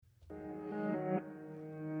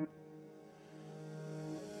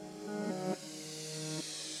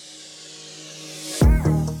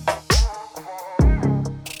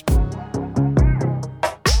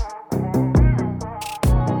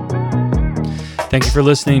Thank you for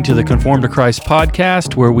listening to the Conform to Christ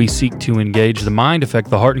podcast, where we seek to engage the mind, affect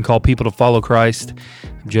the heart, and call people to follow Christ.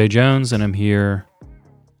 I'm Jay Jones, and I'm here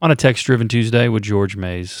on a text-driven Tuesday with George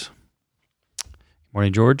Mays.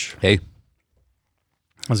 Morning, George. Hey.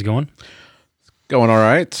 How's it going? Going all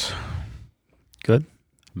right. Good.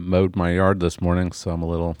 Mowed my yard this morning, so I'm a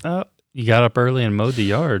little... You got up early and mowed the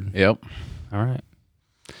yard. Yep. All right.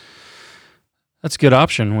 That's a good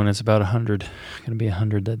option when it's about 100. Going to be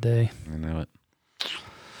 100 that day. I know it.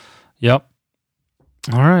 Yep.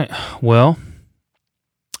 All right. Well,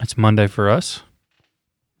 it's Monday for us.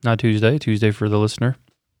 Not Tuesday. Tuesday for the listener.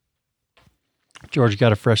 George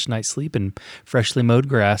got a fresh night's sleep and freshly mowed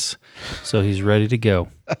grass, so he's ready to go.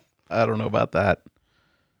 I don't know about that.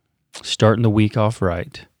 Starting the week off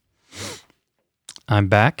right. I'm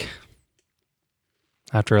back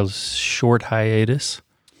after a short hiatus.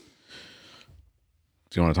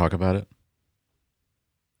 Do you want to talk about it?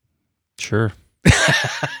 Sure.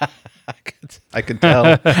 I can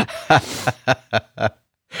tell.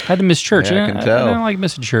 Had to miss church. Yeah, I can tell. I don't like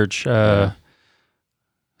missing church.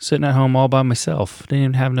 Sitting at home all by myself. Didn't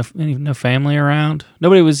even have no family around.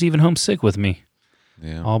 Nobody was even homesick with me.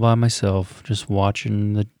 Yeah. All by myself, just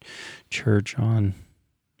watching the church on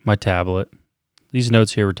my tablet. These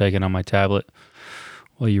notes here were taken on my tablet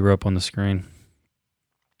while you were up on the screen.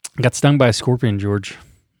 Got stung by a scorpion, George.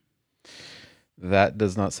 That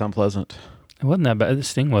does not sound pleasant. It wasn't that bad. The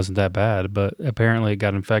sting wasn't that bad, but apparently it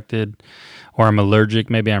got infected, or I'm allergic.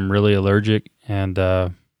 Maybe I'm really allergic, and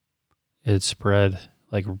it spread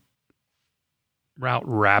like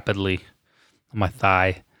rapidly on my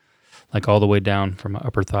thigh, like all the way down from my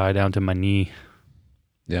upper thigh down to my knee.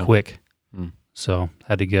 Yeah. Quick. Mm. So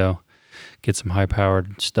had to go get some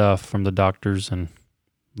high-powered stuff from the doctors and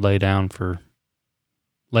lay around for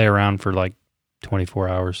like 24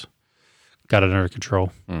 hours. Got it under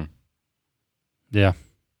control. Mm. Yeah.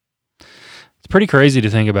 It's pretty crazy to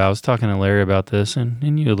think about. I was talking to Larry about this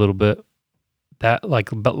and you a little bit. That,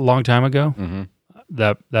 like, a long time ago, Mm-hmm.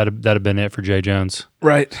 that'd have been it for Jay Jones.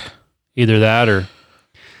 Right. Either that or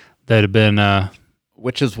they'd have been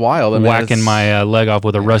Which is wild. I mean, whacking my leg off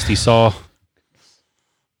with a rusty saw.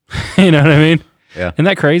 You know what I mean? Yeah. Isn't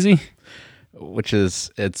that crazy?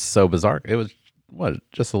 It's so bizarre. It was,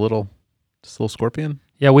 just a little scorpion?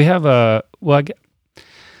 Yeah, we have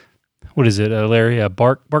what is it, Larry? A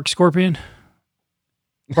bark scorpion?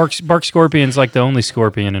 Bark scorpion's like the only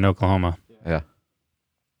scorpion in Oklahoma. Yeah.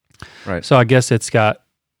 Right. So I guess it's got,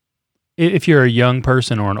 if you're a young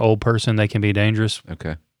person or an old person, they can be dangerous.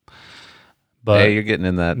 Okay. But hey, you're getting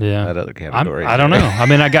in that other category. I don't know. I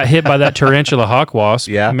mean, I got hit by that tarantula hawk wasp.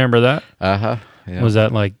 Yeah. Remember that? Uh-huh. Yeah. Was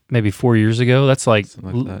that like maybe 4 years ago? That's like,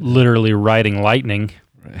 literally riding lightning.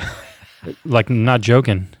 Right. Like, not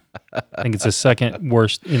joking. I think it's the second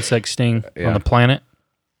worst insect sting on the planet.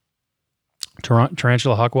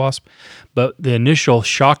 Tarantula hawk wasp. But the initial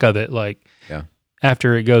shock of it, like,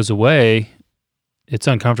 after it goes away, it's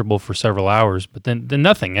uncomfortable for several hours. But then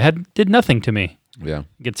nothing. It did nothing to me. Yeah.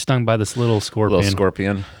 Get stung by this little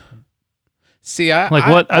scorpion. See,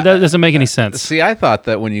 that doesn't make any sense. See, I thought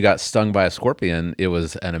that when you got stung by a scorpion, it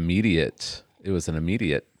was an immediate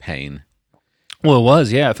pain. Well, it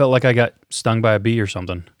was, yeah. It felt like I got stung by a bee or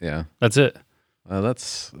something. Yeah. That's it.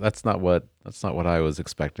 That's not what I was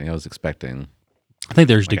expecting. I was expecting. I think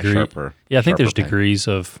there's like degrees. Yeah, I think there's pain. degrees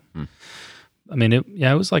of. I mean,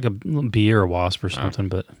 it was like a little bee or a wasp or something,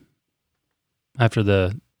 but after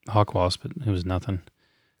the hawk wasp, it was nothing.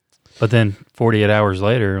 But then 48 hours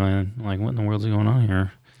later, man, like, what in the world's going on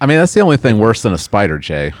here? I mean, that's the only thing worse than a spider,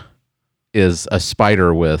 Jay, is a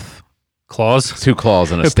spider with claws, 2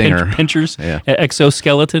 claws and a stinger. Pinchers, yeah.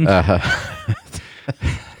 Exoskeleton. Uh-huh.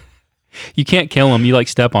 You can't kill them. You like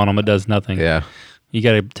step on them, it does nothing. Yeah. You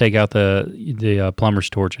got to take out the plumber's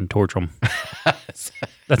torch and torch them.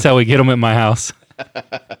 That's how we get them at my house.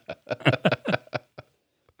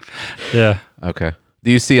 Yeah. Okay.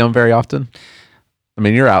 Do you see them very often? I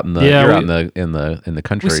mean, you're out in the in the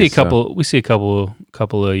country. We see a couple. We see a couple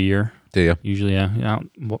a year. Do you? Usually, yeah. Out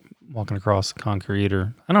walking across concrete,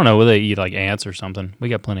 or I don't know whether they eat like ants or something. We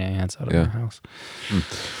got plenty of ants out of our house.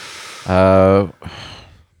 I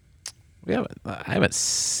haven't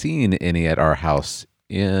seen any at our house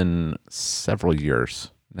in several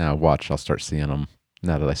years. Now, watch, I'll start seeing them.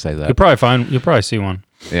 Now that I say that, You'll probably see one.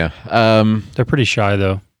 Yeah. They're pretty shy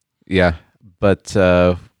though. Yeah, but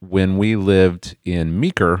when we lived in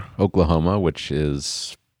Meeker, Oklahoma, which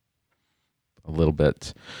is a little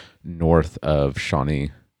bit north of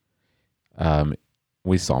Shawnee,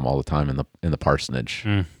 we saw them all the time in the parsonage,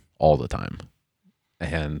 all the time.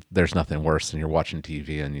 And there's nothing worse than you're watching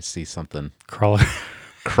TV and you see something crawling.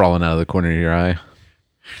 crawling out of the corner of your eye.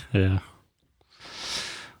 Yeah.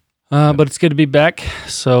 But it's good to be back.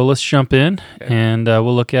 So let's jump in and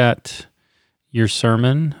we'll look at your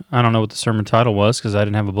sermon. I don't know what the sermon title was because I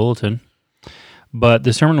didn't have a bulletin. But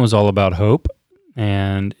the sermon was all about hope,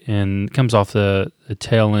 and it comes off the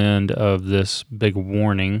tail end of this big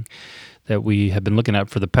warning that we have been looking at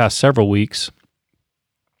for the past several weeks.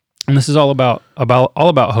 And this is all about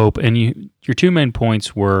hope. And your two main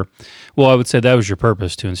points were, well, I would say that was your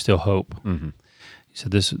purpose, to instill hope. Mm-hmm. You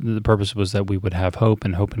said the purpose was that we would have hope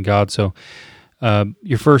and hope in God. So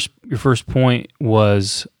your first point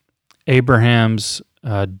was Abraham's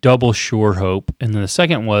double sure hope, and then the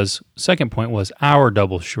second point was our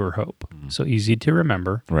double sure hope. Mm-hmm. So easy to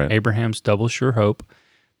remember. Right. Abraham's double sure hope,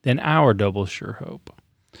 then our double sure hope.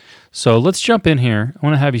 So let's jump in here. I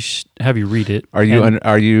want to have you read it. Are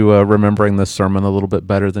you remembering this sermon a little bit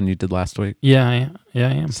better than you did last week? Yeah, I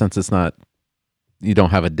am. Since it's not, you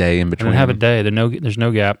don't have a day in between. I don't have a day. There's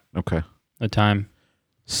no gap. Okay. A time.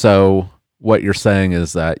 So what you're saying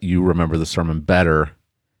is that you remember the sermon better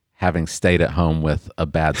having stayed at home with a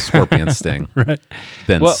bad scorpion sting right.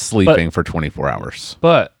 than sleeping for 24 hours.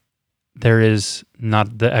 But there is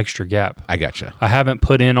not the extra gap. I gotcha. I haven't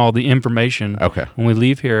put in all the information. Okay. When we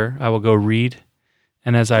leave here, I will go read.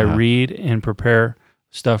 And as I read and prepare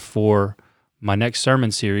stuff for my next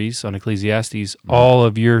sermon series on Ecclesiastes, all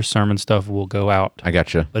of your sermon stuff will go out. I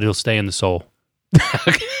gotcha. But it'll stay in the soul.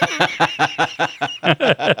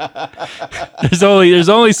 There's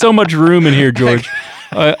only so much room in here, George.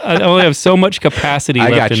 I only have so much capacity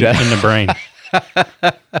left in the brain.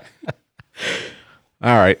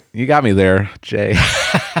 All right. You got me there, Jay.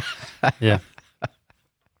 Yeah.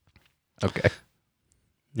 Okay.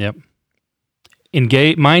 Yep.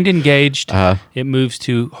 Mind engaged. It moves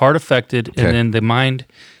to heart affected, Okay. and then the mind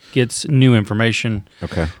gets new information.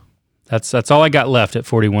 Okay. That's all I got left at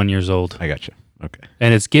 41 years old. I gotcha. Okay.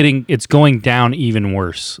 And it's going down even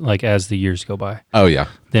worse, like as the years go by. Oh yeah.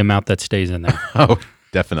 The amount that stays in there. Oh,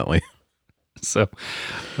 definitely. So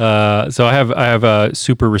I have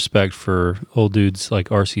super respect for old dudes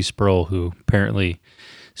like R.C. Sproul, who apparently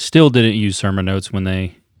still didn't use sermon notes when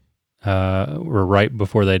they were right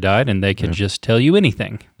before they died, and they could just tell you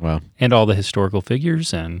anything. Wow. And all the historical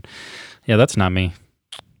figures, and yeah, that's not me.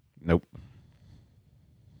 Nope.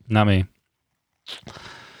 Not me.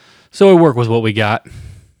 So we work with what we got. You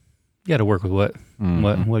got to work with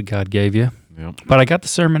what God gave you. Yep. But I got the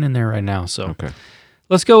sermon in there right now, so Okay.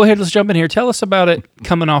 let's go ahead. Let's jump in here. Tell us about it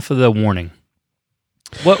coming off of the warning.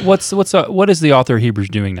 What is the author of Hebrews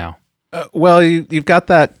doing now? Well, you've got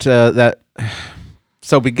that.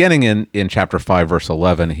 So beginning in chapter 5, verse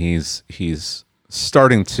 11, he's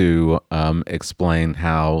starting to explain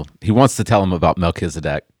how he wants to tell him about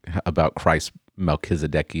Melchizedek, about Christ's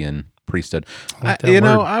Melchizedekian priesthood. You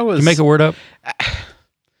make a word up.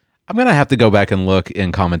 I'm going to have to go back and look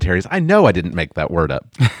in commentaries. I know I didn't make that word up,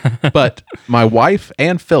 but my wife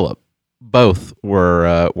and Philip both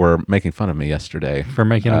were making fun of me yesterday For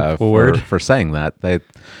making a word? for saying that.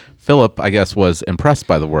 Philip, I guess, was impressed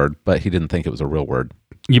by the word, but he didn't think it was a real word.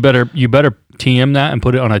 You better TM that and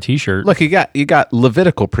put it on a T-shirt. Look, you got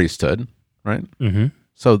Levitical priesthood, right? Mm-hmm.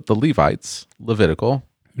 So the Levites, Levitical.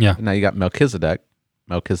 Yeah. And now you got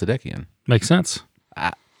Melchizedekian. Makes sense.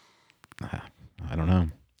 I don't know.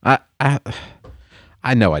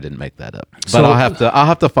 I know I didn't make that up, but So- I'll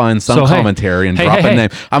have to find some commentary and drop a name.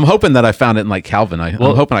 I'm hoping that I found it in like Calvin. I'm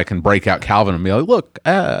hoping I can break out Calvin and be like, look,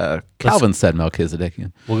 Calvin said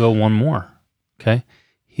Melchizedekian. We'll go one more. Okay.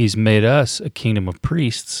 He's made us a kingdom of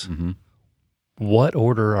priests. Mm-hmm. What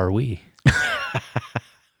order are we?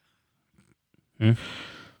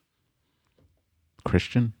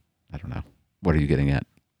 Christian? I don't know. What are you getting at?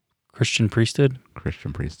 Christian priesthood?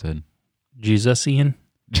 Christian priesthood. Jesusian?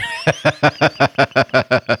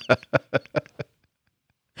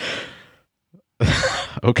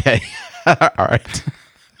 Okay. All right.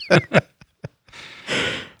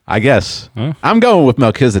 I guess. Huh? I'm going with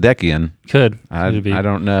Melchizedekian. Could I be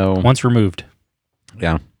don't know. once removed.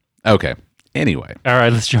 Yeah. Okay. Anyway. All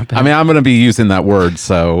right, let's jump in. I mean, I'm going to be using that word,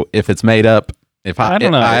 so if it's made up, I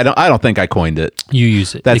don't know. I don't think I coined it. You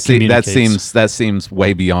use it. That communicates. seems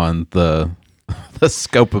way beyond the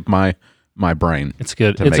scope of my brain. It's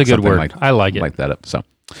good. to It's a make good something word. I like it. Like that up.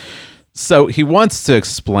 So he wants to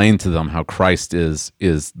explain to them how Christ is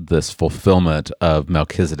this fulfillment of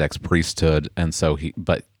Melchizedek's priesthood, and so he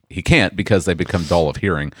can't because they become dull of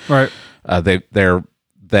hearing. Right.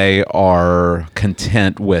 They are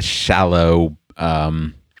content with shallow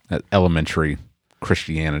elementary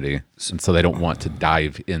Christianity, and so they don't want to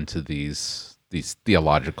dive into these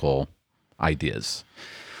theological ideas.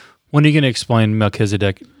 When are you going to explain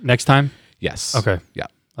Melchizedek? Next time? Yes. Okay. Yeah.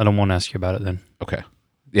 I don't want to ask you about it then. Okay.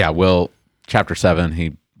 Yeah. Well, chapter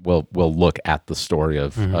 7, we'll look at the story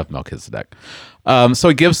of Melchizedek. So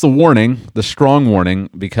he gives the warning, the strong warning,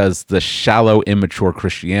 because the shallow, immature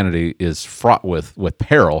Christianity is fraught with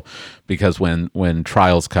peril, because when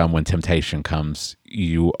trials come, when temptation comes,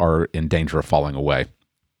 you are in danger of falling away.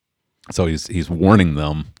 So he's warning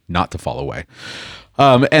them not to fall away.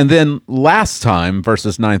 And then last time,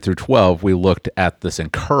 verses 9 through 12, we looked at this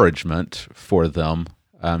encouragement for them.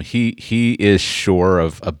 He is sure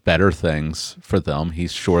of better things for them.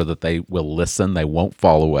 He's sure that they will listen, they won't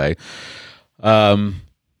fall away, and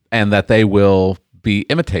that they will be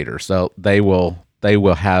imitators. So they will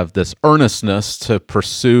have this earnestness to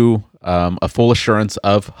pursue a full assurance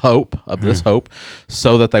of hope, of this hope,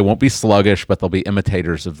 so that they won't be sluggish, but they'll be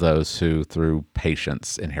imitators of those who, through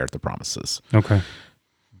patience, inherit the promises. Okay.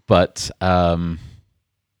 But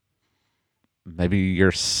maybe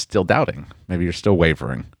you're still doubting. Maybe you're still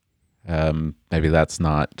wavering. Maybe that's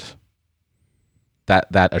not...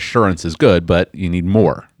 That assurance is good, but you need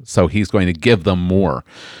more. So he's going to give them more.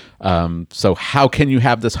 So how can you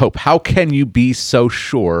have this hope? How can you be so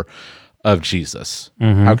sure of Jesus?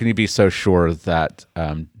 How can you be so sure that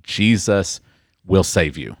Jesus will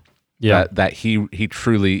save you? Yeah. That he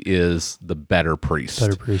truly is the better priest.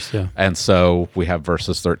 Better priest, yeah. And so we have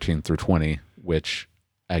verses 13 through 20, which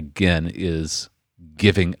again is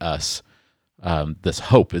giving us this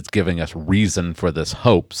hope. It's giving us reason for this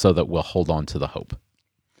hope so that we'll hold on to the hope.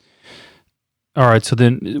 All right, so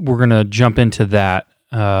then we're going to jump into that,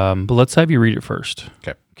 but let's have you read it first.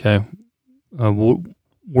 Okay.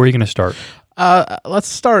 Where are you going to start? Let's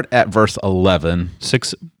start at verse 11.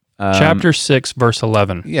 Chapter 6, verse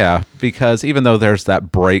 11. Yeah, because even though there's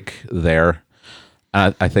that break there,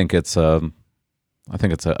 I think it's a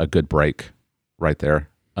good break right there.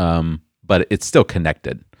 But it's still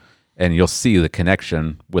connected, and you'll see the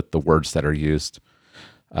connection with the words that are used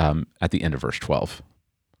at the end of verse 12.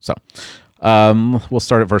 So we'll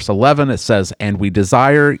start at verse 11. It says, "And we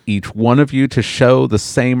desire each one of you to show the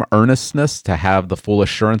same earnestness, to have the full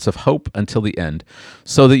assurance of hope until the end,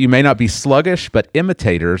 so that you may not be sluggish, but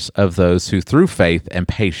imitators of those who through faith and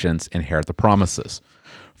patience inherit the promises.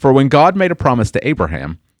 For when God made a promise to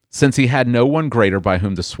Abraham, since he had no one greater by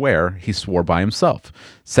whom to swear, he swore by himself,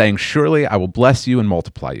 saying, 'Surely I will bless you and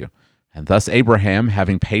multiply you.' And thus Abraham,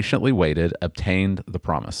 having patiently waited, obtained the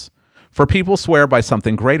promise. For people swear by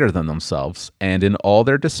something greater than themselves, and in all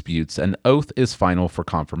their disputes an oath is final for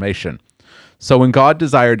confirmation. So when God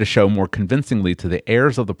desired to show more convincingly to the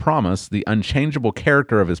heirs of the promise the unchangeable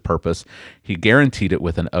character of his purpose, he guaranteed it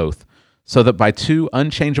with an oath, so that by two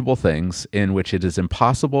unchangeable things, in which it is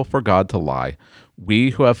impossible for God to lie, we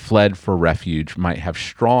who have fled for refuge might have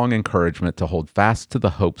strong encouragement to hold fast to the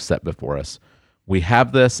hope set before us. We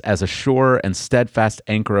have this as a sure and steadfast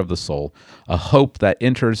anchor of the soul, a hope that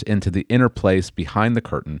enters into the inner place behind the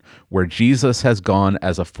curtain, where Jesus has gone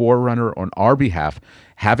as a forerunner on our behalf,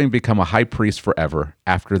 having become a high priest forever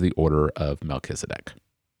after the order of Melchizedek."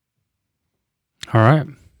 All right.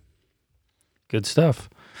 Good stuff.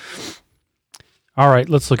 All right,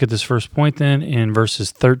 let's look at this first point then in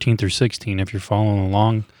verses 13 through 16. If you're following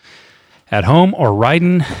along at home or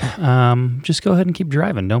riding, just go ahead and keep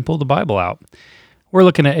driving. Don't pull the Bible out. We're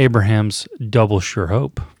looking at Abraham's double sure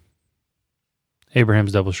hope.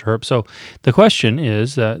 Abraham's double sure hope. So the question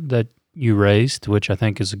is that you raised, which I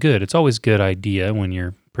think is good. It's always a good idea when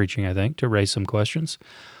you're preaching, I think, to raise some questions.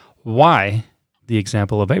 Why the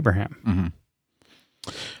example of Abraham?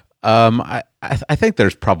 I think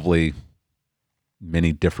there's probably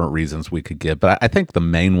many different reasons we could give, but I think the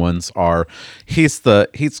main ones are he's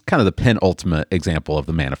kind of the penultimate example of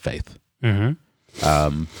the man of faith.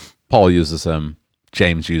 Paul uses him.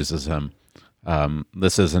 James uses him.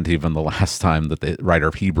 This isn't even the last time that the writer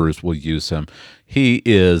of Hebrews will use him. He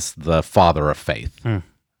is the father of faith.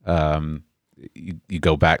 You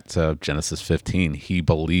go back to Genesis 15. He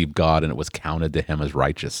believed God, and it was counted to him as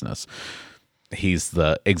righteousness. He's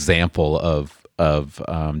the example of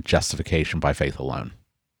justification by faith alone,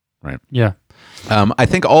 right? Yeah. I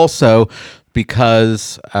think also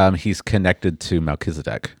because he's connected to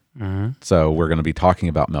Melchizedek. So we're going to be talking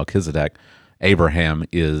about Melchizedek. Abraham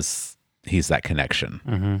he's that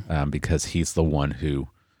connection because he's the one who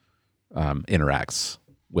interacts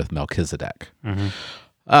with Melchizedek.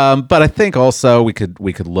 But I think also we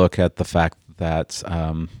could look at the fact that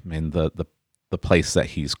the place that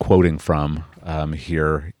he's quoting from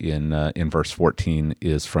here in verse 14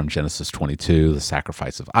 is from Genesis 22, the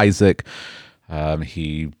sacrifice of Isaac.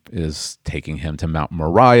 He is taking him to Mount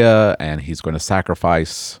Moriah, and he's going to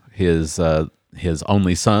sacrifice his his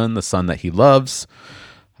only son, the son that he loves.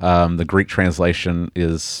 The Greek translation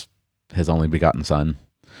is his only begotten son.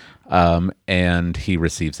 And he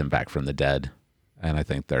receives him back from the dead. And I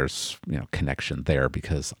think there's, connection there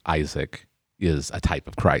because Isaac is a type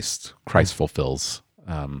of Christ. Christ fulfills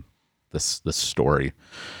this story.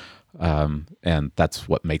 And that's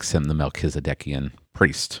what makes him the Melchizedekian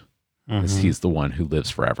priest. Is he's the one who lives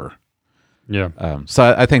forever. Yeah.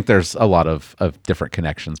 So I think there's a lot of different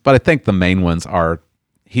connections, but I think the main ones are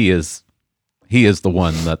he is the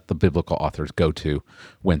one that the biblical authors go to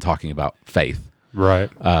when talking about faith. Right.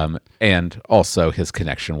 And also his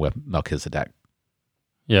connection with Melchizedek.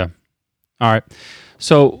 Yeah. All right.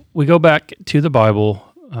 So we go back to the Bible.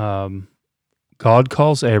 God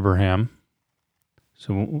calls Abraham.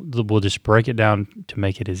 So we'll just break it down to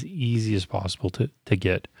make it as easy as possible to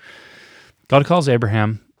get. God calls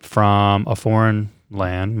Abraham from a foreign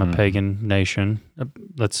land, a pagan nation.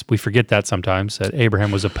 We forget that sometimes, that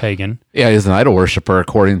Abraham was a pagan. Yeah, he's an idol worshiper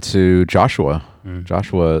according to Joshua.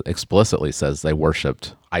 Joshua explicitly says they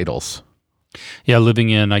worshipped idols. Yeah, living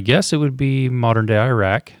in, I guess it would be modern-day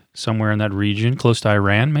Iraq, somewhere in that region, close to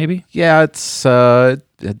Iran, maybe? Yeah, it's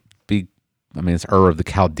it's Ur of the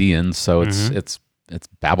Chaldeans, so it's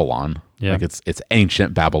Babylon. Yeah. Like it's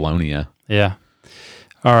ancient Babylonia. Yeah.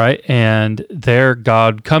 All right, and there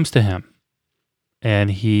God comes to him,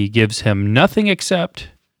 and he gives him nothing except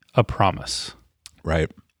a promise.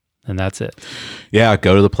 Right. And that's it. Yeah,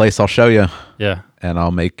 go to the place I'll show you. Yeah. And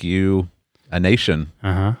I'll make you a nation.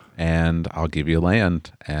 Uh-huh. And I'll give you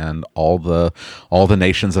land, and all the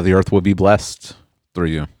nations of the earth will be blessed through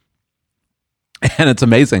you. And it's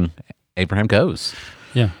amazing. Abraham goes.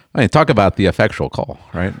 Yeah. I mean, talk about the effectual call,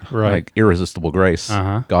 right? Right. Like irresistible grace.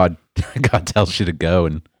 Uh-huh. God tells you to go,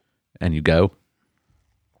 and you go.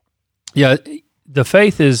 Yeah, the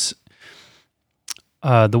faith is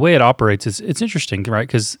the way it operates. It's interesting, right?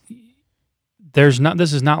 Because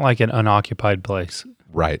this is not like an unoccupied place.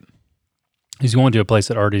 Right. He's going to a place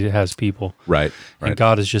that already has people. Right. And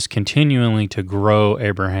God is just continuing to grow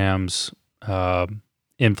Abraham's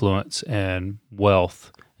influence and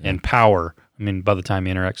wealth and power. I mean, by the time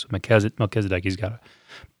he interacts with Melchizedek, he's got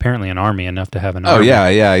apparently an army enough to have an army. Oh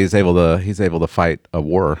yeah. He's able to fight a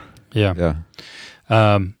war. Yeah.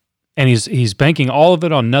 And he's banking all of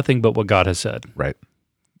it on nothing but what God has said. Right.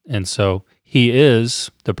 And so he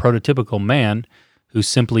is the prototypical man who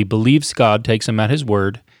simply believes God, takes him at his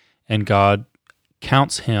word, and God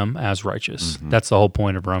counts him as righteous. That's the whole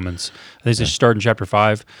point of Romans. I think it's start in chapter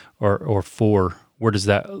 5 or 4. Where does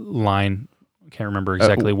that line? I can't remember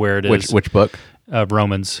exactly where it is. Which book?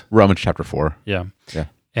 Romans. Romans chapter 4. Yeah. Yeah.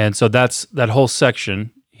 And so that's that whole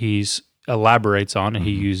section he's elaborates on, and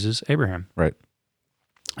he uses Abraham. Right.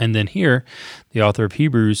 And then here, the author of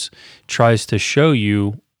Hebrews tries to show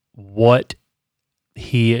you what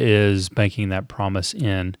he is banking that promise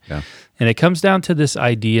in. Yeah. And it comes down to this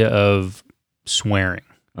idea of swearing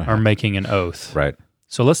or making an oath. Right.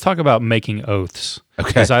 So let's talk about making oaths. Okay.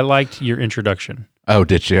 Because I liked your introduction. Oh,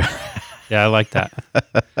 did you? Yeah, I like that.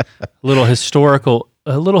 a little historical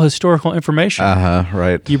information.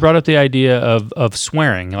 Right. You brought up the idea of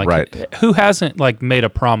swearing. Like, right. Who hasn't made a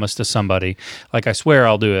promise to somebody, like I swear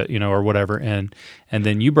I'll do it, or whatever. And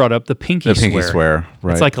then you brought up the pinky swear.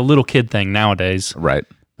 Right. It's like a little kid thing nowadays. Right.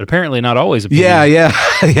 But apparently not always a pinky. Yeah. Yeah.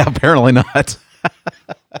 Apparently not.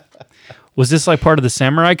 Was this like part of the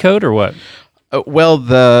samurai code or what? Well,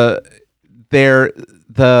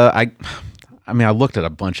 I looked at a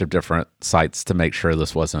bunch of different sites to make sure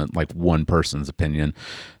this wasn't like one person's opinion,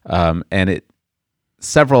 and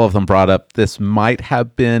several of them brought up this might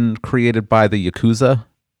have been created by the Yakuza,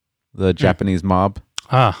 the Japanese mob.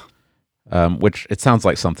 Which it sounds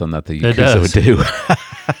like something that the Yakuza would do.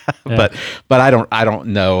 Yeah. But I don't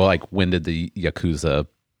know, like, when did the Yakuza,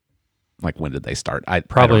 like, when did they start?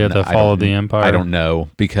 Probably at the fall of the empire. I don't know,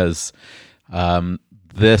 because the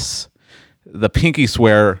pinky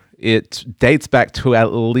swear, it dates back to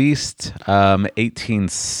at least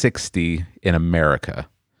 1860 in America.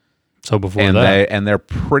 So before that. And they're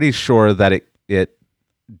pretty sure that it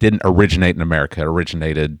didn't originate in America. It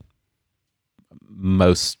originated,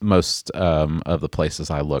 most of the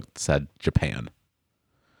places I looked said Japan.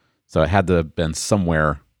 So it had to have been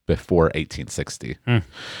somewhere before 1860.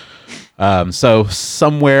 So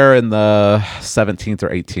somewhere in the 17th or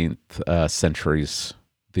 18th centuries,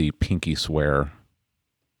 the pinky swear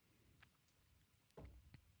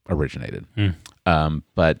originated.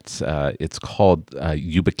 But it's called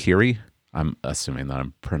Yubakiri. I'm assuming that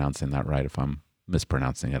I'm pronouncing that right. If I'm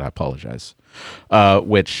mispronouncing it, I apologize.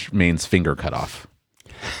 Which means finger cut off.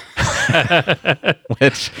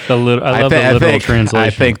 Which I love the literal translation. I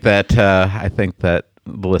think that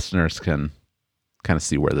the listeners can kind of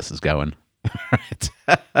see where this is going. Right.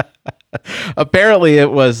 Apparently,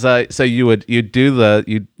 it was so you'd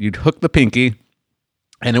hook the pinky,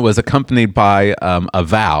 and it was accompanied by a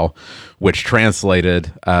vow, which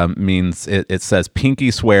translated means it says,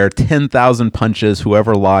 "Pinky swear 10,000 punches.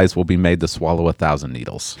 Whoever lies will be made to swallow 1,000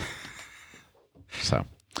 needles." So,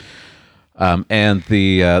 and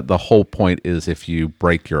the whole point is, if you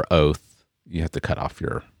break your oath, you have to cut off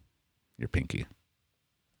your pinky.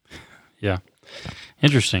 Yeah,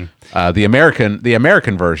 interesting. The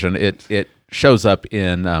American version, it shows up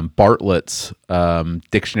in Bartlett's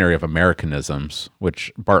Dictionary of Americanisms,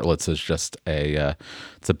 which Bartlett's is just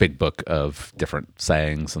it's a big book of different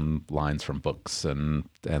sayings and lines from books and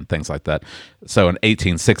things like that. So in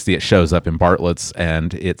 1860, it shows up in Bartlett's,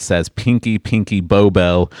 and it says, "Pinky, pinky,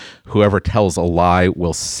 bowbell, whoever tells a lie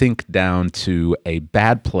will sink down to a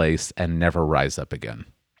bad place and never rise up again."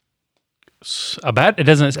 It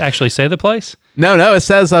doesn't actually say the place? No, it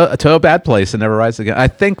says to a bad place and never rise again. I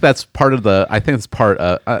think that's part of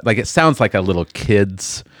like, it sounds like a little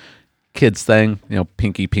kids thing,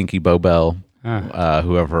 pinky, pinky, bowbell.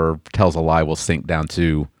 Whoever tells a lie will sink down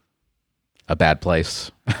to a bad place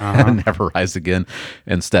and never rise again,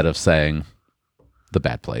 instead of saying the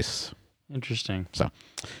bad place. Interesting. So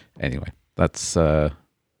anyway, that's there's a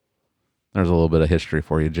little bit of history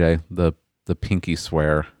for you, Jay. The pinky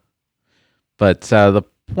swear. But the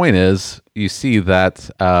point is, you see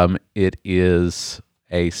that it is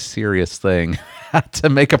a serious thing to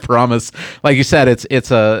make a promise. Like you said,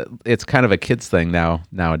 it's kind of a kid's thing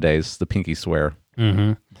nowadays, the pinky swear.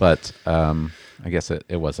 Mm-hmm. But I guess it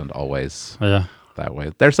wasn't always that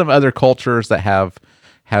way. There's some other cultures that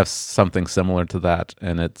have something similar to that,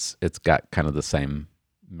 and it's got kind of the same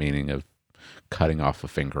meaning of cutting off a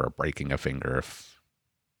finger or breaking a finger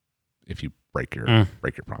if you break your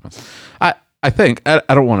promise. I think I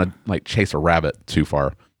don't want to like chase a rabbit too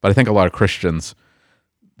far, but I think a lot of Christians,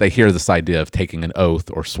 they hear this idea of taking an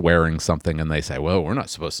oath or swearing something, and they say, "Well, we're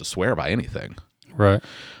not supposed to swear by anything," right?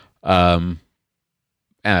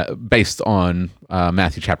 Based on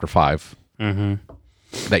Matthew chapter 5,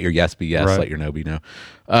 let your yes be yes, right. Let your no be no.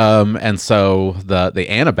 And so the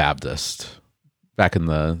Anabaptist back in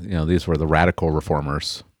these were the radical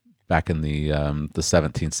reformers back in the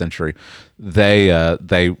 17th century.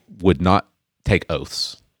 They would not take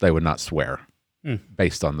oaths. They would not swear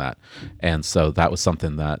based on that. And so that was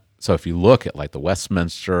something so if you look at like the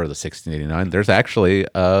Westminster or the 1689, there's actually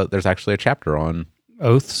a chapter on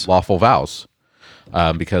oaths, lawful vows,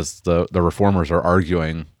 because the reformers are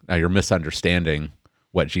arguing, now you're misunderstanding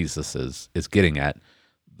what Jesus is getting at.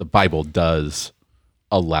 The Bible does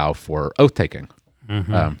allow for oath taking,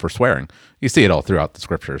 for swearing. You see it all throughout the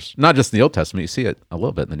scriptures, not just in the Old Testament. You see it a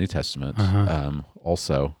little bit in the New Testament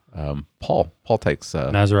also. Paul takes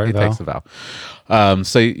Nazarite vow. Takes a vow.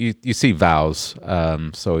 So you see vows.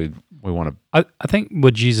 So we want to. I think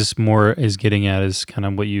what Jesus more is getting at is kind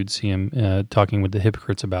of what you'd see him talking with the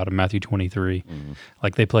hypocrites about in Matthew 23.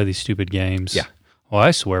 Like they play these stupid games. Yeah. Well,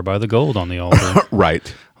 I swear by the gold on the altar.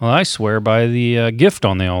 Right. Well, I swear by the gift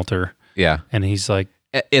on the altar. Yeah. And he's like,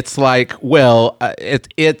 it's like, well,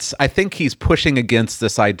 it's. I think he's pushing against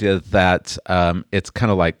this idea that it's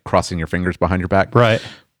kind of like crossing your fingers behind your back. Right.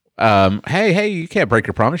 Hey, you can't break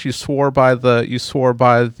your promise. You swore by the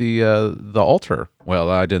altar. Well,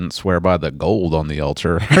 I didn't swear by the gold on the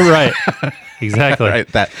altar. Right. Exactly. Right.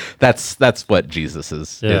 That's what Jesus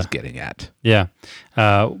is getting at. Yeah.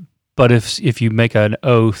 But if you make an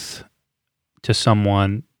oath to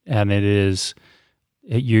someone and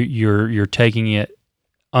you're taking it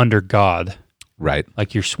under God, right?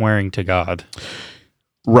 Like you're swearing to God,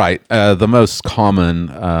 right? The most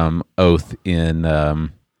common oath in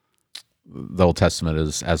the Old Testament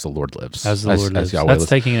is "As the Lord lives." As the Lord lives. Yahweh That's lives.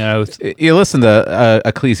 Taking an oath. You listen to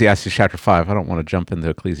Ecclesiastes chapter 5. I don't want to jump into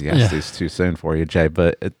Ecclesiastes too soon for you, Jay,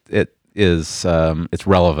 but it is it's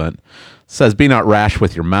relevant. It says, "Be not rash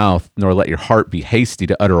with your mouth, nor let your heart be hasty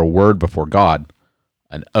to utter a word before God."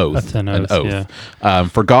 An oath. That's an oath. Yeah.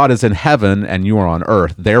 For God is in heaven, and you are on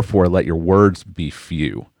earth. Therefore, let your words be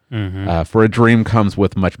few. For a dream comes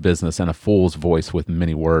with much business, and a fool's voice with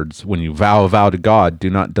many words. When you vow a vow to God, do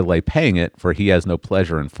not delay paying it, for he has no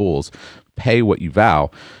pleasure in fools. Pay what you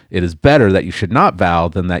vow. It is better that you should not vow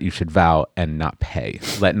than that you should vow and not pay.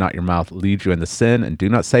 Let not your mouth lead you into sin, and do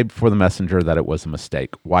not say before the messenger that it was a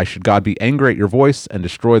mistake. Why should God be angry at your voice and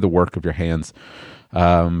destroy the work of your hands?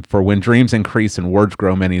 For when dreams increase and words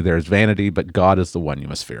grow many, there is vanity, but God is the one you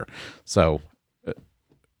must fear. So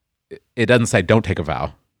it doesn't say don't take a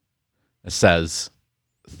vow. It says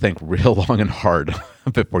think real long and hard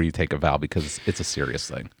before you take a vow, because it's a serious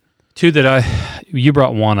thing. Two that you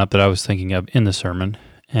brought one up that I was thinking of in the sermon,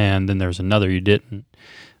 and then there's another you didn't.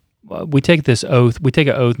 We take this oath. We take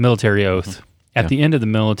an oath, military oath. At the end of the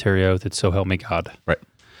military oath, it's "So help me God." Right.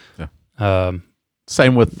 Yeah.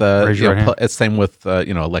 Same with it's same with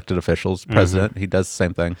elected officials, president. He does the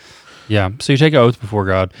same thing. Yeah. So you take an oath before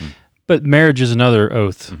God, but marriage is another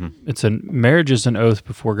oath. Marriage is an oath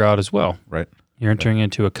before God as well. Right. You're entering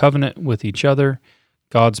into a covenant with each other.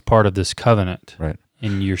 God's part of this covenant. Right.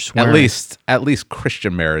 And you're swearing. At least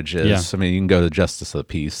Christian marriages. Yeah. I mean, you can go to justice of the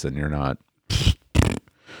peace, and you're not.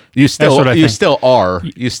 You still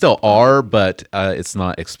are, but it's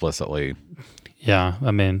not explicitly. Yeah, I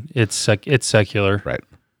mean, it's secular. Right.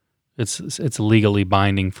 It's legally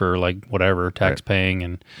binding for like whatever tax paying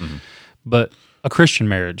and, but a Christian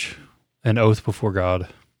marriage, an oath before God.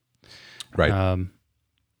 Right.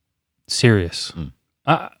 Serious.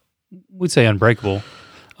 We'd say unbreakable,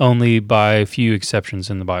 only by a few exceptions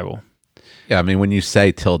in the Bible. Yeah, I mean, when you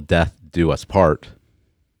say "till death do us part,"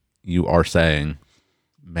 you are saying,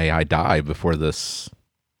 "May I die before this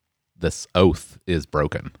oath is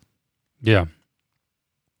broken." Yeah.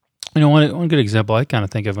 One good example I kind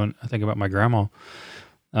of think of when I think about my grandma.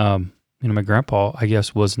 My grandpa, I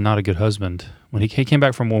guess, was not a good husband when he came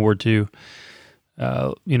back from World War II.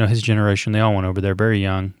 His generation, they all went over there very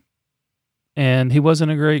young, and he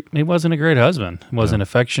wasn't a great husband. He wasn't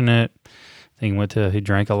affectionate. I think he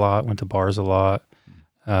drank a lot, went to bars a lot,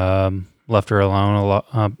 left her alone a lot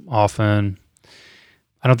often.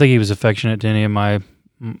 I don't think he was affectionate to any of my,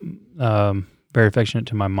 very affectionate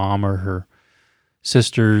to my mom or her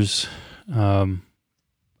sisters.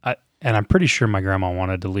 And I'm pretty sure my grandma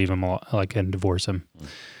wanted to leave him and divorce him.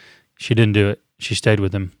 She didn't do it. She stayed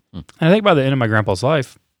with him. And I think by the end of my grandpa's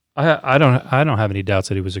life, I don't have any doubts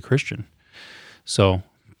that he was a Christian. So,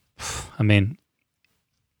 I mean,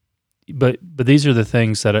 but these are the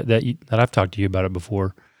things that I've talked to you about it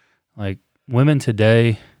before. Like women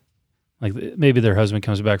today, like maybe their husband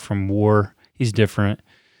comes back from war. He's different.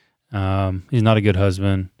 He's not a good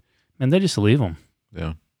husband, and they just leave him.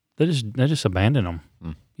 Yeah, they just abandon him.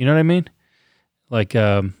 You know what I mean? Like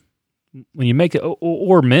when you make it,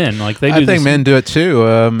 or men, like they do. I think men do it too.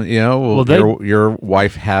 Your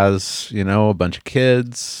wife has a bunch of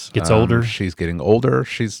kids. Gets older. She's getting older.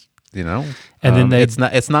 She's and then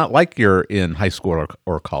it's not like you're in high school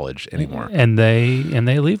or college anymore. And they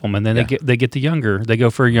leave them, and then they get the younger. They go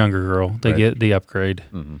for a younger girl. They get the upgrade.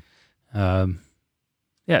 We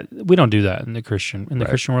don't do that in the Christian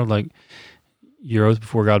Christian world. Like your oath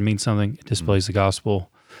before God means something. It displays the gospel.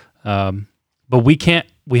 But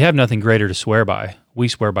we have nothing greater to swear by. We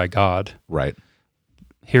swear by God. Right.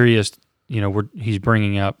 Here he is, he's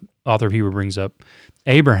bringing up, author of Hebrew brings up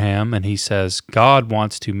Abraham, and he says, God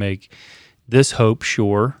wants to make this hope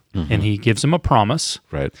sure, and he gives him a promise.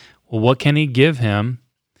 Right. Well, what can he give him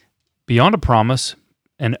beyond a promise?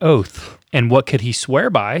 An oath. And what could he swear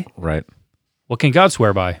by? Right. What can God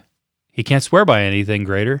swear by? He can't swear by anything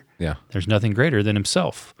greater. Yeah. There's nothing greater than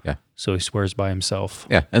himself. Yeah. So he swears by himself.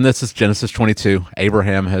 Yeah. And this is Genesis 22.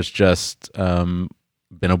 Abraham has just been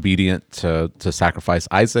obedient to sacrifice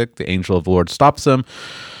Isaac. The angel of the Lord stops him.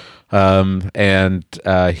 And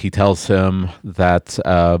he tells him that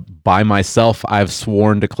by myself I've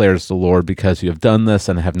sworn, declares the Lord, because you have done this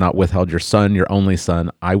and have not withheld your son, your only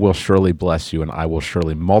son, I will surely bless you, and I will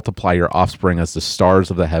surely multiply your offspring as the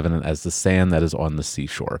stars of the heaven and as the sand that is on the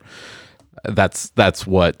seashore. That's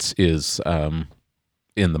what is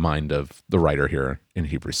in the mind of the writer here in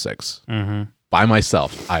Hebrews 6. By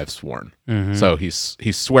myself I have sworn. So he's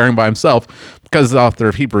swearing by himself, because the author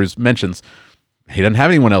of Hebrews mentions he doesn't have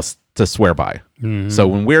anyone else to swear by. So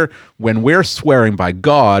when we're swearing by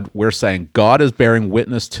God, we're saying God is bearing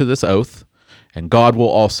witness to this oath, and God will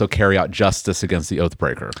also carry out justice against the oath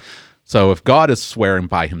breaker. So if God is swearing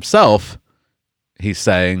by himself, he's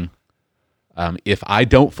saying, if I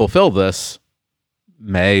don't fulfill this,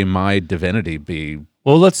 may my divinity be...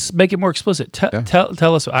 Well, let's make it more explicit.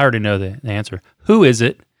 Tell us, I already know the answer. Who is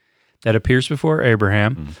it that appears before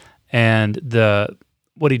Abraham, and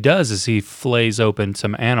what he does is he flays open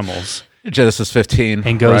some animals. Genesis 15.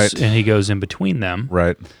 And goes and he goes in between them.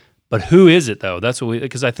 Right. But who is it though? That's what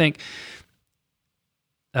because I think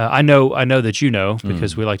I know that you know,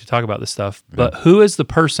 because we like to talk about this stuff. But who is the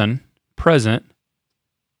person present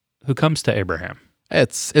who comes to Abraham?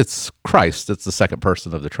 It's Christ. It's the second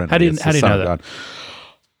person of the Trinity. How do you know that? God.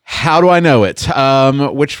 How do I know it?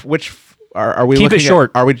 Which are we? Keep it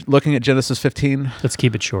short. Are we looking at Genesis 15? Let's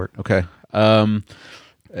keep it short. Okay.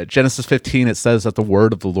 Genesis 15, it says that the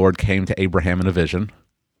word of the Lord came to Abraham in a vision.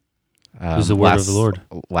 Is the word of the Lord.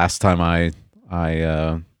 Last time I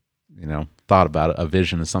thought about it, a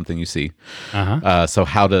vision is something you see. So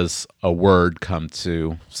how does a word come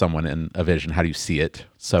to someone in a vision? How do you see it?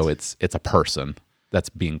 So it's a person that's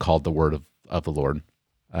being called the word of the Lord.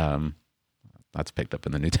 That's picked up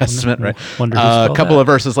in the New Testament, right? A couple of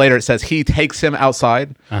verses later, it says he takes him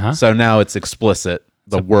outside. So now it's explicit.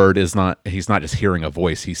 The word is not, he's not just hearing a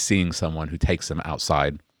voice. He's seeing someone who takes him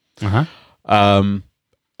outside.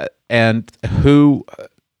 And who,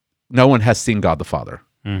 no one has seen God the Father.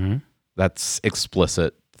 That's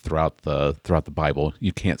explicit throughout the Bible.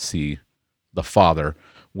 You can't see the Father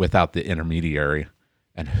without the intermediary.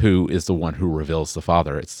 And who is the one who reveals the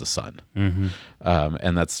Father? It's the Son.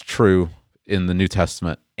 And that's true in the New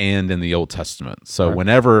Testament and in the Old Testament. So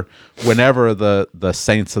whenever the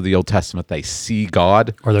saints of the Old Testament, they see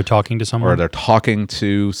God, or they're talking to someone, or they're talking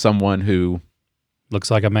to someone who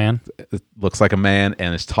looks like a man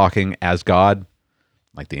and is talking as God,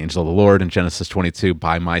 like the angel of the Lord in Genesis 22,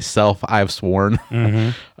 by myself I have sworn.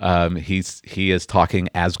 He is talking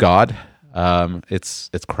as God. It's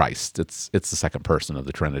Christ. It's the second person of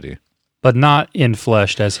the Trinity, but not in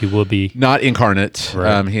flesh as he will be. Not incarnate.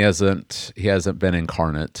 Right. He hasn't been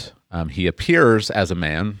incarnate. He appears as a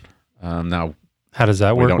man. Now, how does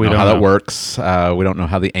that work? We don't know how that works. We don't know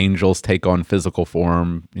how the angels take on physical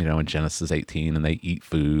form. In Genesis 18, and they eat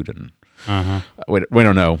food, and we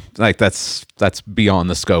don't know. Like that's beyond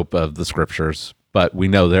the scope of the scriptures. But we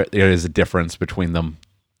know there is a difference between them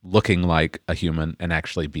looking like a human and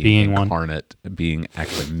actually being incarnate, being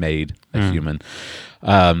actually made a human.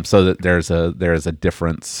 So that there is a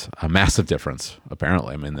difference, a massive difference.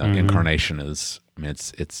 Apparently, I mean, the incarnation is. I mean,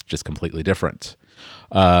 it's just completely different.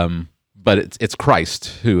 But it's Christ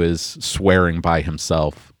who is swearing by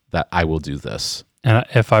himself that I will do this. And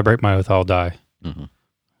if I break my oath, I'll die.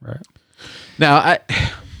 Right. Now,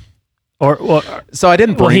 so I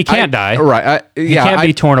didn't bring... Well, he can't die. Right. He can't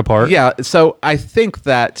be torn apart. Yeah, so I think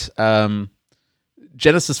that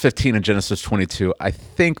Genesis 15 and Genesis 22, I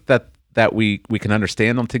think that we can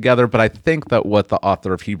understand them together, but I think that what the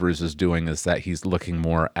author of Hebrews is doing is that he's looking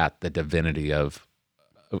more at the divinity of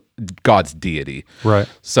God's deity. Right.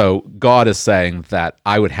 So God is saying that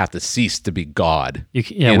I would have to cease to be God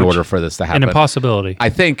in order for this to happen. An impossibility. I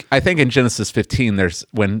think in Genesis 15, there's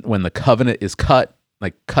when the covenant is cut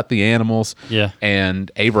the animals. Yeah. And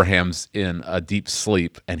Abraham's in a deep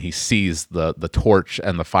sleep, and he sees the torch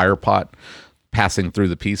and the fire pot passing through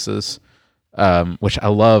the pieces, which I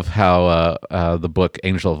love how the book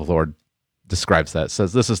Angel of the Lord describes that. It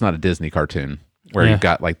says this is not a Disney cartoon where you've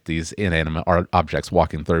got like these inanimate objects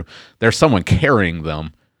walking through. There's someone carrying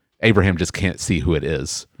them. Abraham just can't see who it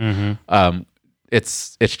is.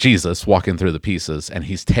 It's Jesus walking through the pieces, and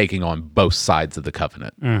he's taking on both sides of the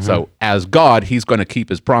covenant. So as God, he's going to keep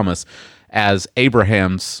his promise. As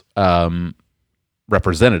Abraham's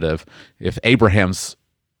representative, if Abraham's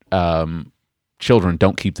children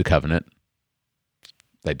don't keep the covenant,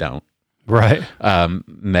 they don't. Right.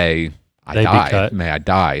 May I die. May I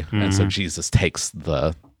die. And so Jesus takes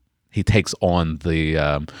on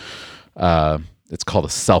the it's called a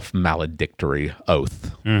self-maledictory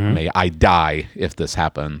oath. May I die if this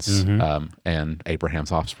happens. And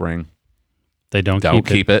Abraham's offspring, they don't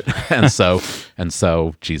keep it. and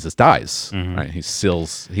so Jesus dies. Right? He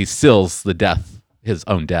seals the death, his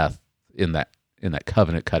own death in that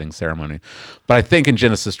covenant cutting ceremony. But I think in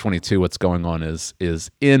Genesis 22, what's going on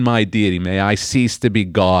is in my deity, may I cease to be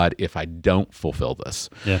God if I don't fulfill this.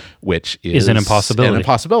 Yeah. Which is an impossibility. An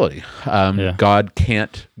impossibility. God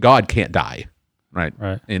can't die. Right.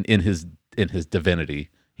 In his divinity,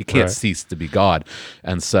 he can't cease to be God,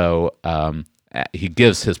 and so he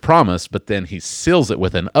gives his promise, but then he seals it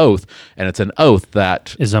with an oath, and it's an oath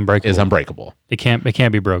that is unbreakable. It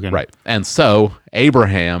can't be broken. Right. And so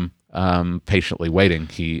Abraham, patiently waiting,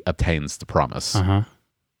 he obtains the promise.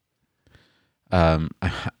 I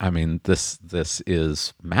mean, this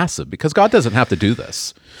is massive because God doesn't have to do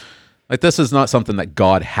this. Like, this is not something that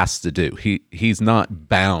God has to do. He's not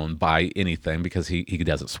bound by anything because he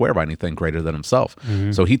doesn't swear by anything greater than himself.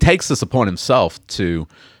 So he takes this upon himself to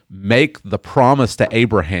make the promise to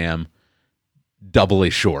Abraham doubly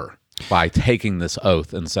sure by taking this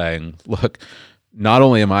oath and saying, look, not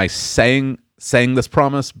only am I saying this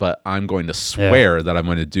promise, but I'm going to swear that I'm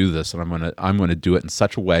going to do this, and I'm going to do it in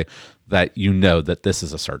such a way that you know that this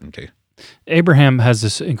is a certainty. Abraham has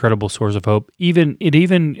this incredible source of hope. It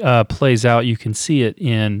even plays out. You can see it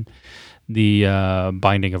in the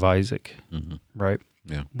binding of Isaac, right?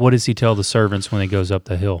 Yeah. What does he tell the servants when he goes up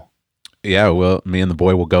the hill? Yeah, well, me and the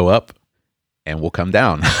boy will go up, and we'll come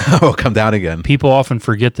down. We'll come down again. People often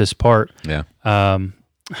forget this part. Yeah.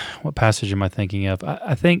 what passage am I thinking of?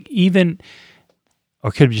 I think even,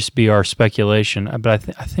 or could it just be our speculation? But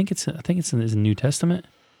I think it's in the New Testament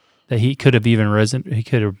that he could have even risen. He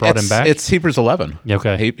could have brought him back. It's Hebrews 11.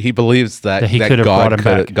 Okay. He believes that he could have brought him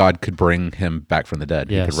back. God could bring him back from the dead.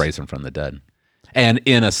 Yes. He could raise him from the dead. And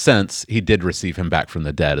in a sense, he did receive him back from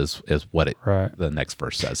the dead, is what Right. the next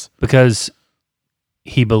verse says. Because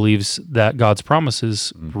he believes that God's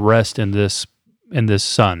promises rest in this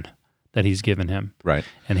son that he's given him. Right.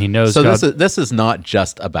 And he knows So God. this is not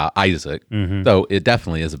just about Isaac, though it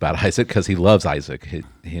definitely is about Isaac because he loves Isaac.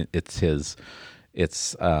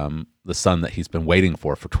 It's the son that he's been waiting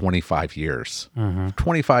for 25 years.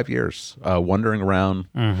 25 years, wandering around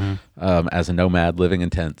as a nomad, living in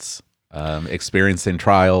tents, experiencing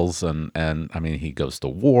trials, and I mean, he goes to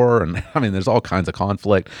war, and I mean, there's all kinds of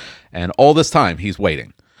conflict, and all this time he's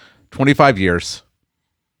waiting. 25 years.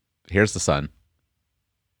 Here's the son.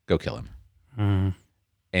 Go kill him.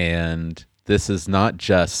 And this is not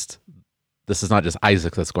just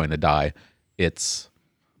Isaac that's going to die. It's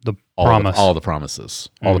the promise. All the promises.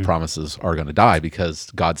 All the promises are going to die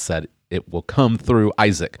because God said it will come through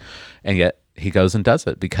Isaac. And yet he goes and does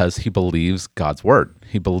it because he believes God's word.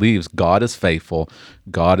 He believes God is faithful.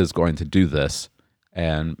 God is going to do this.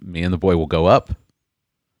 And me and the boy will go up,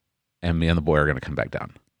 and me and the boy are going to come back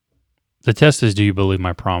down. The test is, do you believe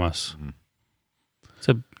my promise?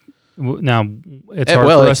 So now it's hard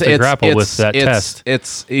for us to grapple with that test.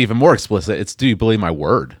 It's even more explicit. It's, do you believe my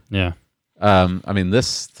word? Yeah. I mean,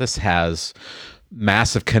 this has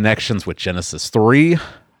massive connections with Genesis 3,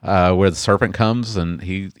 where the serpent comes and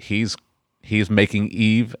he's making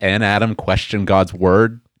Eve and Adam question God's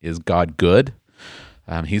word. Is God good?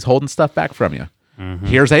 He's holding stuff back from you.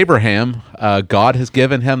 Here's Abraham. God has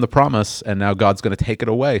given him the promise, and now God's going to take it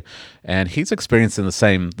away, and he's experiencing the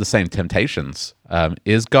same temptations.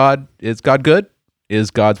 Is God good?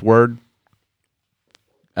 Is God's word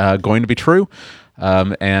going to be true?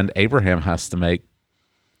 And Abraham has to make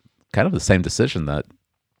kind of the same decision that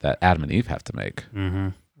Adam and Eve have to make,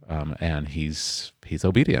 and he's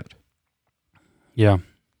obedient. Yeah.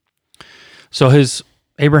 So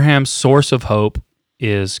Abraham's source of hope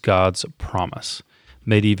is God's promise,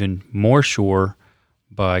 made even more sure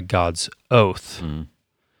by God's oath.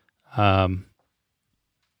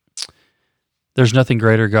 There's nothing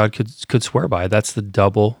greater God could swear by. That's the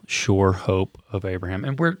double sure hope of Abraham,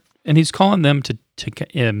 and he's calling them to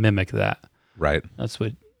mimic that. Right. That's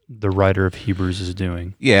what the writer of Hebrews is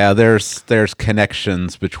doing. Yeah, there's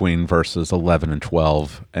connections between verses 11 and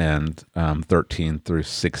 12 and 13 through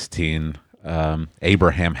 16.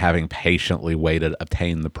 Abraham, having patiently waited,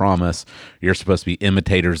 obtained the promise. You're supposed to be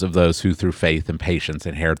imitators of those who through faith and patience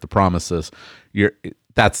inherit the promises.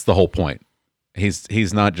 That's the whole point.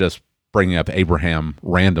 He's not just bringing up Abraham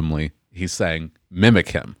randomly. He's saying, mimic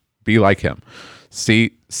him, be like him.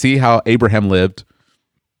 See how Abraham lived.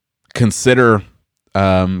 Consider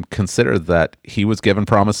that he was given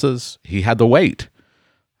promises. He had to wait.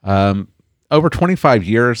 Over 25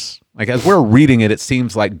 years, like as we're reading it, it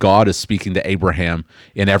seems like God is speaking to Abraham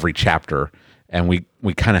in every chapter, and we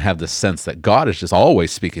kind of have this sense that God is just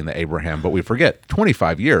always speaking to Abraham, but we forget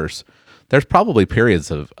 25 years. There's probably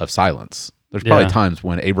periods of silence. There's probably times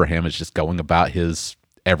when Abraham is just going about his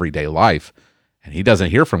everyday life, and he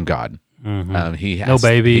doesn't hear from God. He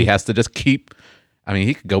has to just keep. I mean,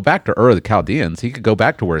 he could go back to Ur of the Chaldeans. He could go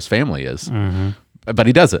back to where his family is. But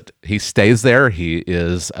he doesn't. He stays there. He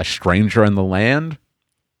is a stranger in the land.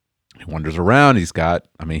 He wanders around. He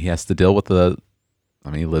has to deal with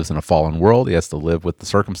he lives in a fallen world. He has to live with the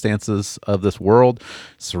circumstances of this world,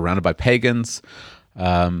 surrounded by pagans,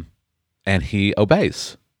 and he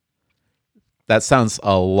obeys. That sounds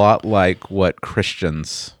a lot like what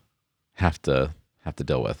Christians have to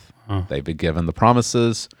deal with. They've been given the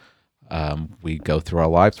promises. We go through our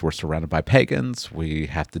lives. We're surrounded by pagans. We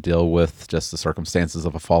have to deal with just the circumstances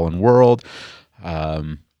of a fallen world.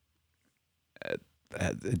 It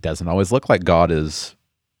doesn't always look like God is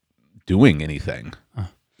doing anything.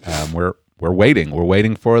 We're waiting. We're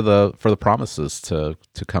waiting for the promises to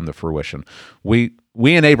come to fruition. We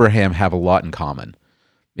and Abraham have a lot in common,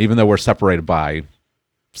 even though we're separated by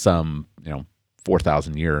some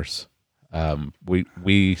 4,000 years.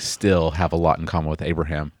 We still have a lot in common with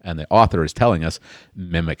Abraham, and the author is telling us,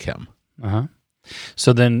 mimic him.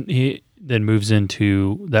 So then he moves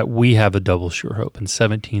into that we have a double sure hope in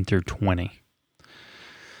 17 through 20.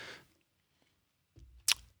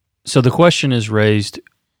 So the question is raised,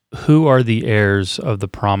 who are the heirs of the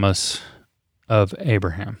promise of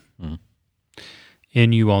Abraham?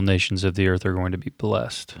 In you all nations of the earth are going to be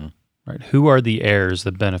blessed. Right? Who are the heirs,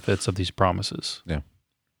 the benefits of these promises? Yeah.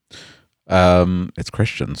 It's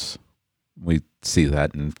Christians. We see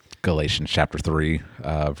that in Galatians chapter 3,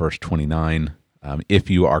 verse 29. If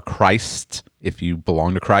you are Christ, if you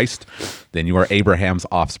belong to Christ, then you are Abraham's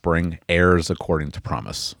offspring, heirs according to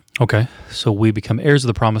promise. Okay, so we become heirs of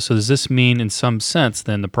the promise. So does this mean, in some sense,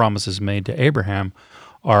 then the promises made to Abraham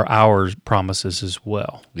are our promises as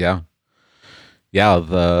well? Yeah.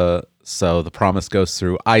 So the promise goes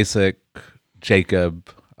through Isaac, Jacob,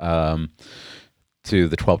 to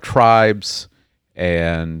the 12 tribes,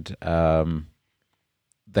 and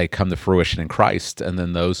they come to fruition in Christ. And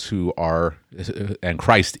then those who are, and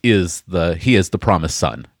Christ is he is the promised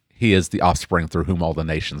son. He is the offspring through whom all the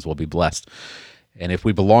nations will be blessed. And if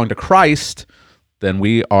we belong to Christ, then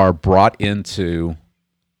we are brought into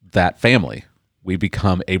that family. We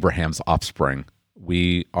become Abraham's offspring.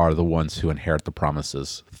 We are the ones who inherit the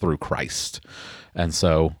promises through Christ. And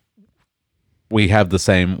so we have the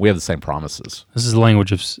same promises. This is the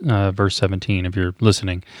language of verse 17, if you're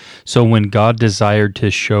listening. So when God desired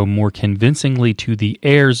to show more convincingly to the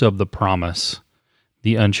heirs of the promise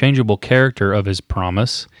the unchangeable character of his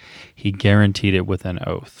promise, he guaranteed it with an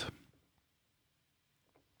oath.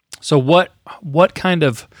 So what kind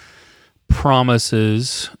of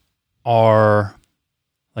promises are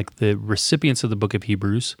like the recipients of the book of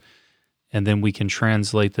Hebrews, and then we can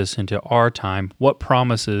translate this into our time? What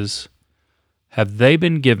promises have they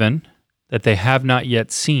been given that they have not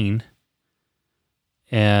yet seen,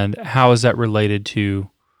 and how is that related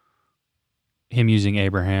to him using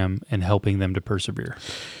Abraham and helping them to persevere?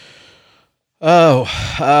 Well,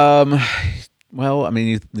 I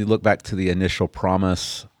mean, you look back to the initial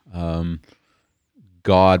promise.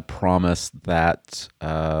 God promised that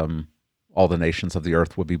all the nations of the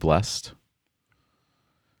earth would be blessed,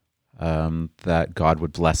 that God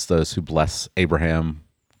would bless those who bless Abraham,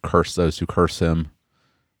 curse those who curse him.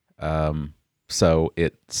 So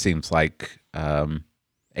it seems like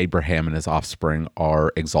Abraham and his offspring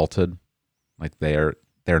are exalted, like they're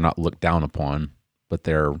not looked down upon, but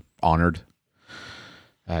they're honored.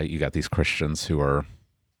 You got these Christians who are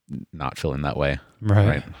not feeling that way,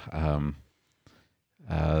 right?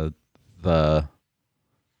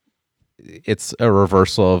 It's a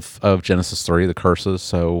reversal of Genesis 3, the curses.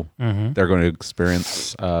 So they're going to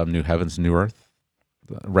experience new heavens, new earth,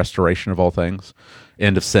 the restoration of all things,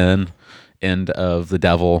 end of sin, end of the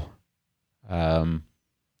devil,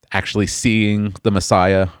 actually seeing the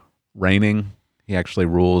Messiah reigning. He actually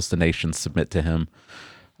rules, the nations submit to him.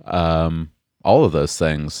 All of those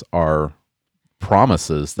things are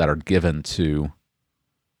promises that are given to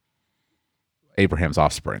Abraham's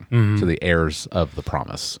offspring, to the heirs of the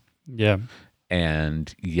promise. Yeah.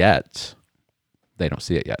 And yet they don't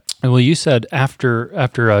see it yet. Well, you said after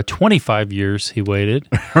 25 years he waited.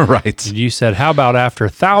 Right. And you said, how about after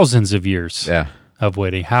thousands of years Yeah. of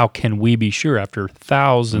waiting? How can we be sure after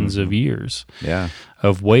thousands of years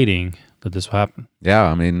of waiting that this will happen? Yeah,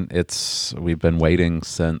 I mean, we've been waiting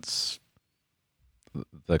since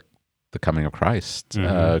the coming of Christ.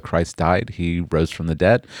 Christ died. He rose from the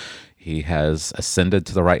dead. He has ascended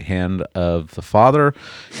to the right hand of the Father,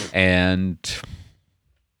 and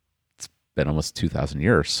it's been almost 2,000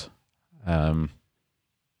 years.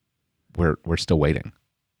 We're still waiting.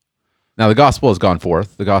 Now, the gospel has gone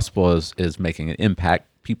forth. The gospel is making an impact.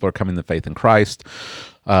 People are coming to faith in Christ.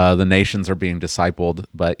 The nations are being discipled,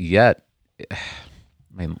 but yet, I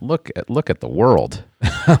mean, look at the world.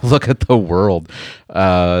 Look at the world.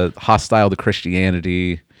 Hostile to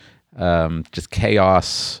Christianity, just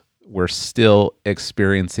chaos. We're still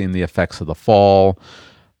experiencing the effects of the fall.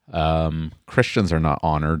 Christians are not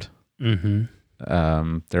honored. They're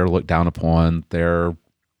looked down upon. They're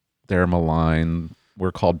maligned.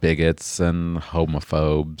 We're called bigots and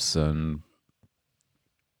homophobes and,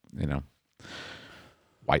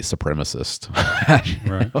 white supremacists.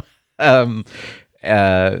 Right.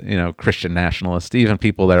 Christian nationalists, even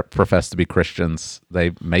people that profess to be Christians,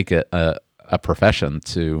 they make it a profession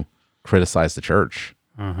to criticize the church.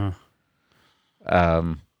 Are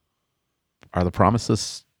the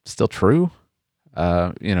promises still true?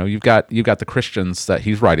 You've got the Christians that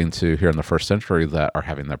he's writing to here in the first century that are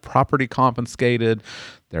having their property confiscated.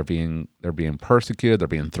 They're being persecuted. They're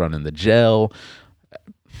being thrown into jail.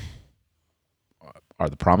 Are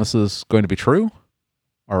the promises going to be true?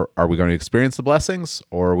 Are we going to experience the blessings,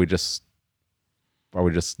 or are we just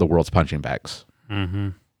the world's punching bags?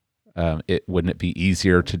 Wouldn't it be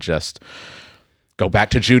easier to just go back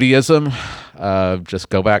to Judaism? Just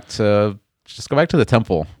go back to the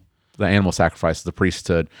temple, the animal sacrifice, the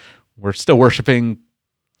priesthood. We're still worshiping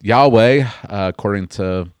Yahweh according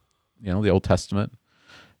to the Old Testament,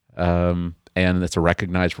 and it's a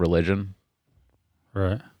recognized religion.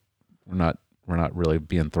 Right. we're not really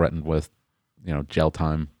being threatened with, jail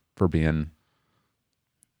time for being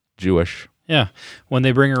Jewish. Yeah. When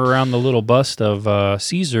they bring her around the little bust of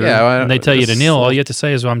Caesar Yeah, and they tell you to kneel, all you have to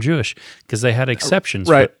say is, well, I'm Jewish, because they had exceptions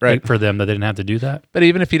right. for them that they didn't have to do that. But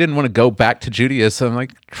even if you didn't want to go back to Judaism,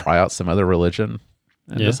 like try out some other religion,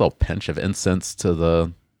 and just a little pinch of incense to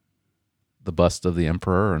the bust of the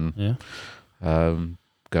emperor, and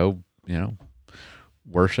go,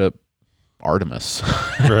 worship Artemis.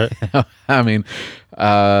 Right. I mean,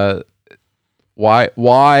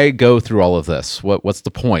 why go through all of this? What's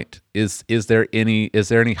the point? Is there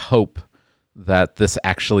any hope that this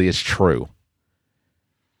actually is true?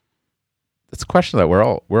 It's a question that we're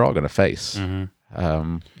all going to face.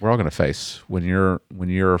 Mm-hmm. We're all going to face when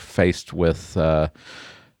you're faced with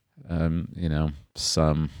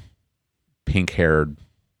some pink-haired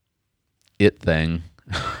it thing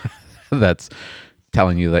that's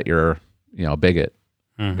telling you that you're a bigot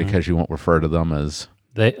because you won't refer to them as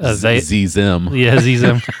Z-Zim. Yeah,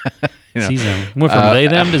 Z-Zim. Z-Zim. Went from they,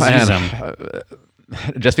 them to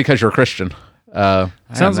Z-Zim. Just because you're a Christian.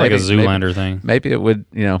 Sounds like a Zoolander thing. Maybe it would,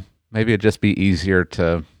 maybe it'd just be easier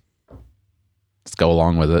to just go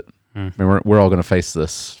along with it. I mean, we're all going to face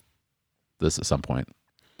this at some point.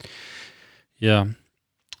 Yeah.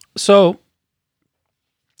 So,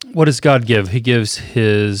 what does God give? He gives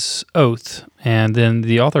his oath. And then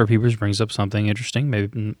the author of Hebrews brings up something interesting,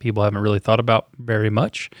 maybe people haven't really thought about very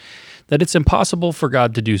much, that it's impossible for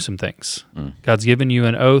God to do some things. God's given you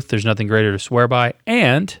an oath. There's nothing greater to swear by.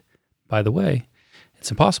 And, by the way,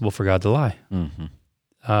 it's impossible for God to lie.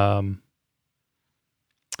 Mm-hmm.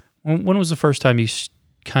 When was the first time you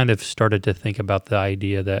kind of started to think about the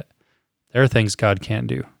idea that there are things God can't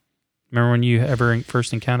do? Remember when you ever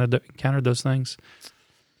first encountered those things?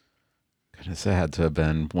 Goodness, it had to have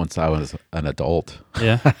been once I was an adult.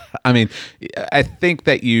 Yeah. I mean, I think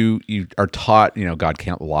that you are taught, God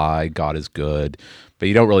can't lie, God is good, but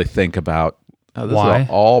you don't really think about this why? is an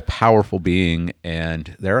all-powerful being,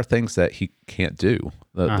 and there are things that he can't do.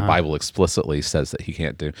 The Bible explicitly says that he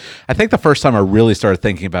can't do. I think the first time I really started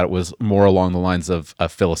thinking about it was more along the lines of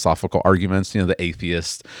philosophical arguments. The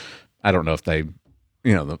atheists, I don't know if they,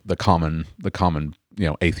 the common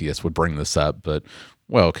atheist would bring this up, but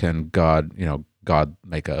well, can God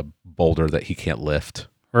make a boulder that he can't lift?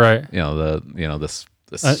 Right. This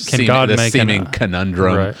seeming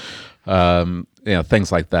conundrum. Right.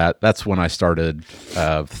 Things like that. That's when I started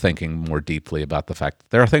thinking more deeply about the fact that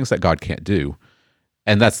there are things that God can't do,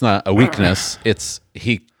 and that's not a weakness. It's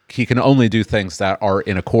he can only do things that are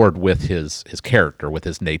in accord with his character, with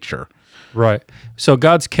his nature. Right. So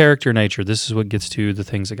God's character, nature. This is what gets to the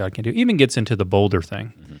things that God can do. Even gets into the boulder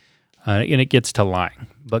thing. Mm-hmm. And it gets to lying,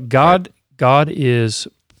 but God is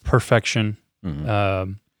perfection.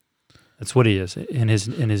 Mm-hmm. That's what he is in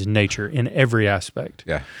his nature, in every aspect.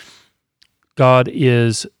 Yeah. God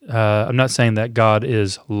is. I'm not saying that God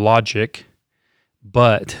is logic,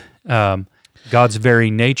 but God's very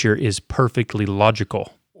nature is perfectly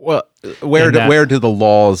logical. Well, where do the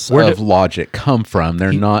laws of logic come from?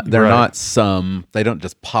 They're not. They're not some. They don't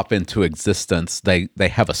just pop into existence. They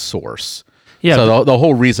have a source. Yeah. So the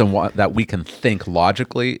whole reason that we can think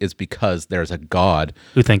logically is because there's a God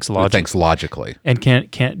who thinks logically and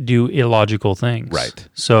can't do illogical things. Right.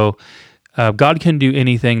 So God can do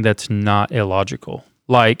anything that's not illogical.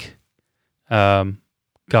 Like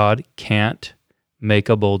God can't make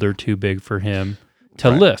a boulder too big for him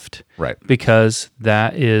to lift. Right. Because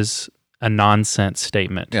that is a nonsense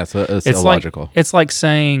statement. Yeah, so it's illogical. It's like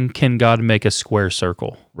saying, can God make a square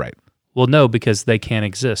circle? Right. Well, no, because they can't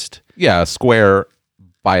exist. Yeah, a square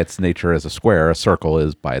by its nature is a square. A circle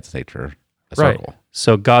is by its nature a circle.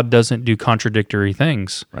 So God doesn't do contradictory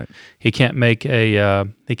things. Right. He can't make a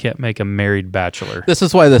married bachelor. This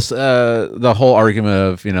is why the whole argument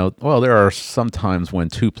of there are some times when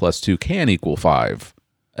 2 + 2 can equal 5.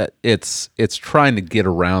 It's trying to get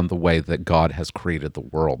around the way that God has created the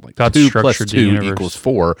world. Like God's 2 structured + 2 the equals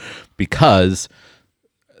 4, because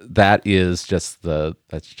that is just the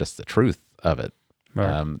truth of it.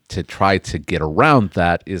 Right. To try to get around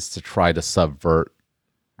that is to try to subvert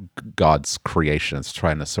God's creation. It's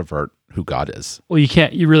trying to subvert who God is. Well, you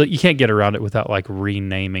can't get around it without like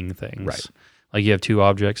renaming things. Right. Like you have 2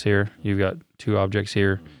 objects here. You've got 2 objects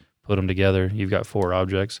here. Put them together. You've got 4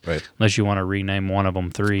 objects. Right. Unless you want to rename one of them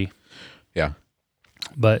 3. Yeah.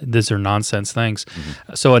 But these are nonsense things.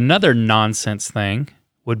 Mm-hmm. So another nonsense thing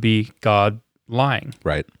would be God lying.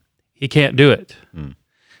 Right. He can't do it. Mm.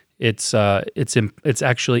 It's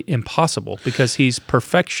actually impossible because he's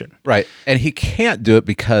perfection. Right. And he can't do it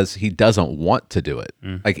because he doesn't want to do it.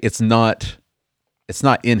 Mm. Like it's not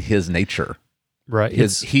in his nature. Right.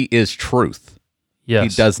 He is truth.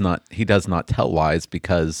 Yes. He does not tell lies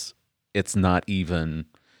because it's not even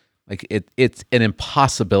like it's an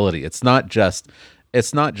impossibility. It's not just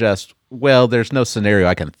well, there's no scenario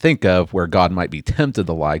I can think of where God might be tempted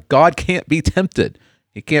to lie. God can't be tempted.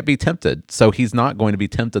 He can't be tempted. So he's not going to be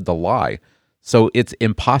tempted to lie. So it's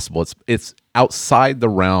impossible. It's outside the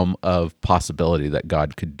realm of possibility that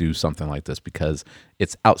God could do something like this because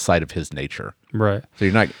it's outside of his nature. Right. So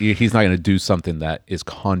he's not going to do something that is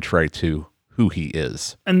contrary to who he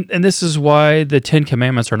is. And this is why the Ten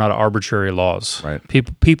Commandments are not arbitrary laws. Right.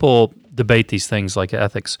 People debate these things like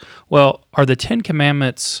ethics. Well, are the Ten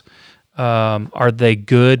Commandments, are they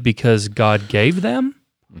good because God gave them?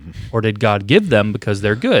 Mm-hmm. Or did God give them because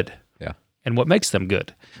they're good? Yeah. And what makes them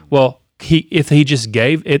good? Well, if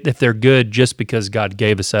they're good just because God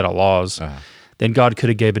gave a set of laws, then God could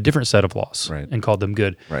have gave a different set of laws and called them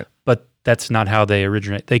good. Right. But that's not how they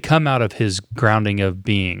originate. They come out of his grounding of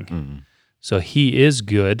being. Mm-hmm. So he is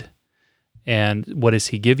good. And what does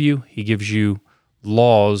he give you? He gives you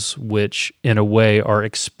laws which, in a way, are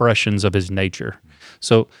expressions of his nature.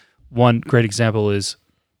 So one great example is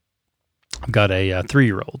I've got a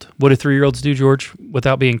 3-year-old. What do 3-year-olds do, George,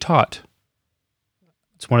 without being taught?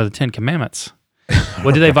 It's one of the 10 Commandments.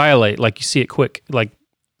 What do they violate? Like you see it quick. Like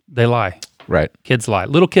they lie. Right. Kids lie.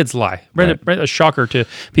 Little kids lie. A shocker to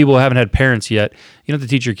people who haven't had parents yet. You don't have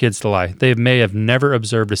to teach your kids to lie. They may have never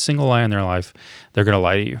observed a single lie in their life. They're going to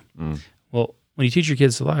lie to you. Mm. Well, when you teach your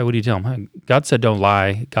kids to lie, what do you tell them? God said don't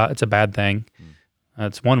lie. God, it's a bad thing.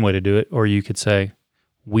 That's one way to do it. Or you could say,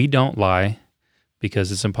 we don't lie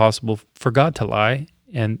because it's impossible for God to lie.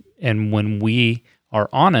 And when we are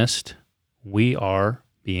honest, we are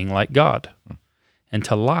being like God. And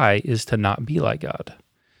to lie is to not be like God.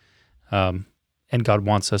 And God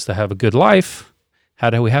wants us to have a good life. How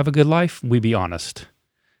do we have a good life? We be honest.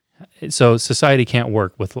 So society can't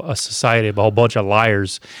work with a society of a whole bunch of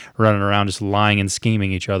liars running around just lying and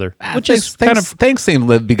scheming each other. Things seem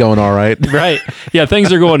to be going all right. Right. Yeah,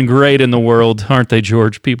 things are going great in the world, aren't they,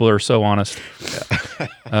 George? People are so honest.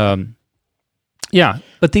 Yeah.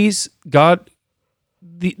 But these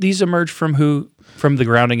emerge from the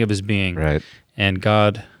grounding of his being. Right. And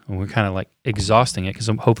God, we're kind of like exhausting it because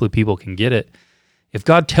hopefully people can get it. If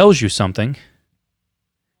God tells you something,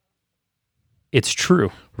 it's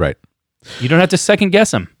true. Right. You don't have to second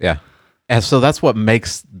guess him. Yeah. And so that's what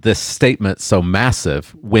makes this statement so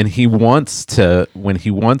massive. When he wants to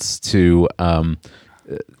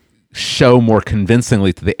show more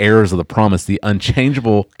convincingly to the heirs of the promise the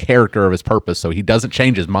unchangeable character of his purpose, so he doesn't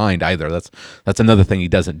change his mind either. That's another thing he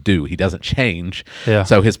doesn't do. He doesn't change. Yeah.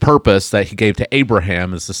 So his purpose that he gave to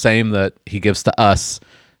Abraham is the same that he gives to us.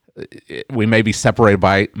 We may be separated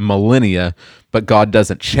by millennia, but God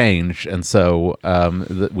doesn't change, and so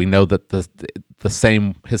we know that his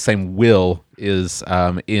same will is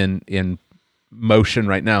in motion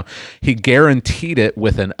right now. He guaranteed it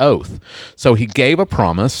with an oath. So he gave a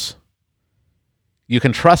promise. You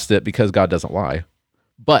can trust it because God doesn't lie.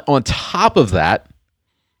 But on top of that,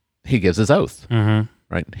 he gives his oath. Mm-hmm.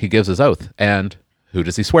 Right? He gives his oath. And who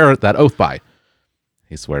does he swear that oath by?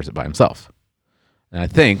 He swears it by himself. And I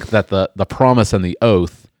think that the promise and the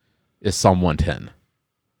oath is Psalm 110,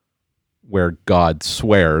 where God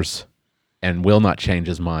swears and will not change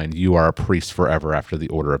his mind. You are a priest forever after the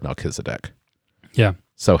order of Melchizedek. Yeah.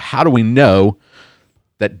 So how do we know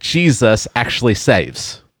that Jesus actually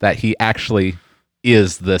saves, that he actually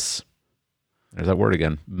is this, there's that word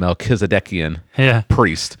again, Melchizedekian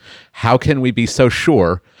priest? How can we be so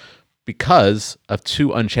sure? Because of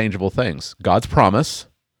two unchangeable things, God's promise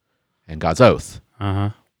and God's oath.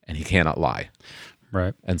 Uh-huh. And he cannot lie.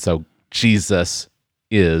 Right. And so Jesus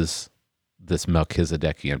is this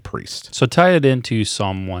Melchizedekian priest. So tie it into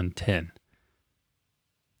Psalm 110.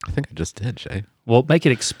 I think I just did, Shay. Well, make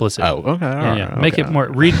it explicit. Oh, okay. Yeah. Make it more.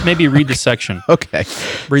 Maybe read the section. Okay.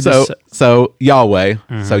 So Yahweh.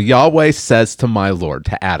 Mm-hmm. So Yahweh says to my Lord,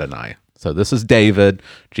 to Adonai. So this is David.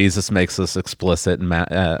 Jesus makes this explicit in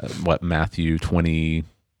Matthew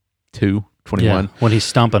 22, 21. Yeah, when he's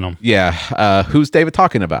stomping them. Yeah. Who's David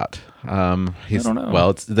talking about? I don't know.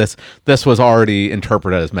 Well, this was already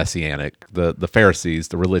interpreted as messianic. The Pharisees,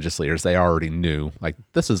 the religious leaders, they already knew, like,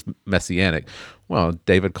 this is messianic. Well,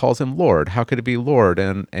 David calls him Lord. How could it be Lord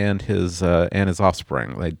and his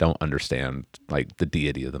offspring? They don't understand, like, the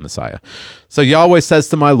deity of the Messiah. So Yahweh says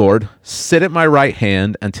to my Lord, sit at my right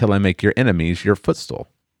hand until I make your enemies your footstool.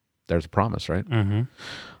 There's a promise, right? Mm-hmm.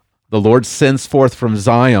 The Lord sends forth from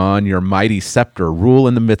Zion your mighty scepter. Rule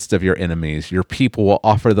in the midst of your enemies. Your people will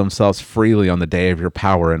offer themselves freely on the day of your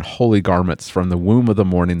power in holy garments. From the womb of the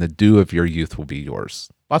morning, the dew of your youth will be yours.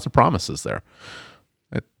 Lots of promises there.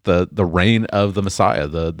 The reign of the Messiah,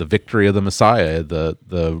 the victory of the Messiah,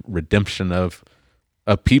 the redemption of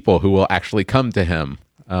people who will actually come to him.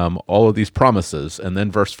 All of these promises. And then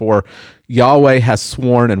verse 4, Yahweh has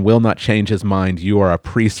sworn and will not change his mind. You are a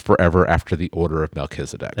priest forever after the order of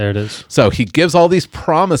Melchizedek. There it is. So he gives all these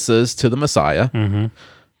promises to the Messiah, Mm-hmm.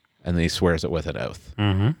 and then he swears it with an oath.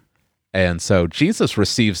 Mm-hmm. And so Jesus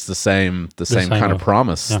receives the same same kind of oath.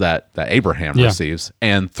 promise Yeah. that Abraham Yeah. receives.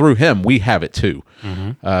 And through him, we have it too.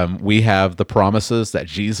 Mm-hmm. We have the promises that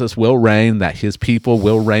Jesus will reign, that his people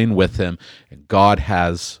will reign with him. And God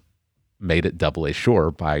has made it doubly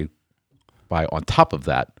sure by on top of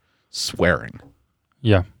that, swearing.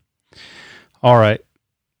 Yeah. All right.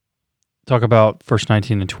 Talk about verse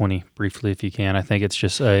 19 and 20 briefly if you can. I think it's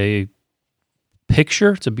just a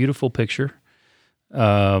picture. It's a beautiful picture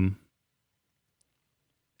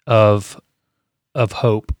of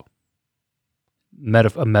hope.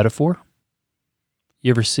 A metaphor.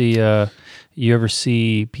 You ever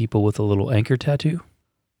see people with a little anchor tattoo?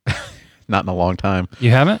 Not in a long time.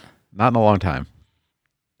 You haven't? Not in a long time.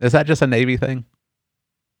 Is that just a Navy thing?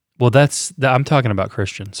 Well, I'm talking about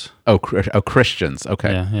Christians. Oh, Christians.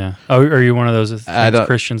 Okay. Yeah, yeah. Oh, are you one of those that thinks don't-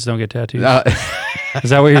 Christians don't get tattoos? Uh,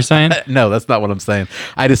 Is that what you're saying? no, that's not what I'm saying.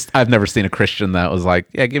 I've never seen a Christian that was like,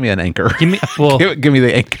 yeah, give me an anchor. Give me give me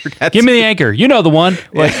the anchor. give me the anchor. You know the one.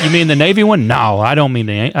 What, you mean the Navy one? No, I don't mean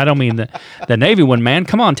the Navy one, man.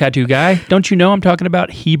 Come on, tattoo guy. Don't you know I'm talking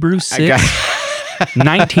about Hebrews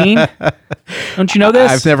 6:19? Don't you know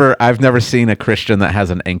this? I've never seen a Christian that has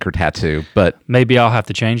an anchor tattoo, but Maybe I'll have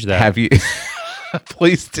to change that. have you?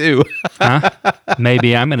 Please do. Huh?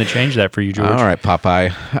 Maybe I'm going to change that for you, George. All right,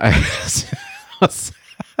 Popeye.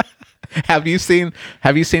 Have you seen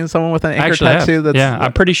someone with an anchor Actually, tattoo? yeah,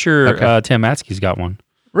 I'm pretty sure Okay. Tim Matzke's got one.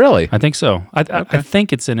 Really? I think so. I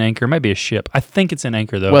think it's an anchor, maybe a ship. I think it's an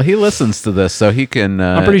anchor though. Well, he listens to this, so he can.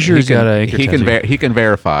 I'm pretty sure he's got an anchor tattoo. He can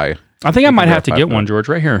verify. I think I might have to verify get that. one, George,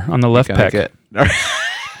 right here on the left Can I pec. get-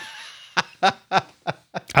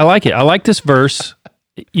 I like it. I like this verse.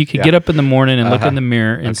 You could Yeah. get up in the morning and look Uh-huh. in the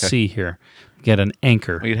mirror and Okay. see here. Get an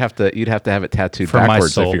anchor You'd have to have it tattooed for my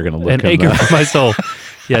backwards soul. if you're going to look An in anchor the, for my soul.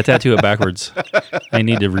 Yeah, tattoo it backwards. I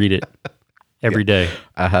need to read it every day.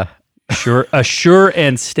 uh-huh. A sure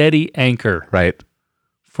and steady anchor Right.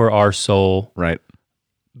 for our soul Right.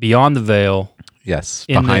 beyond the veil, Yes.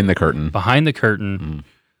 In Behind the curtain behind the curtain,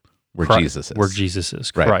 where Chri- Jesus is. where Jesus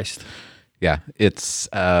is, Right. Christ. Yeah. It's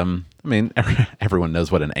I mean everyone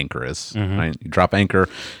knows what an anchor is. Right? You drop anchor,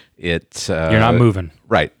 it You're not moving.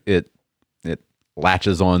 Right. It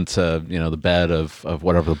latches onto, the bed of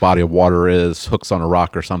whatever the body of water is, hooks on a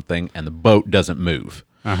rock or something, and the boat doesn't move.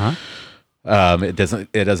 Uh-huh. It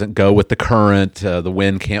doesn't go with the current. The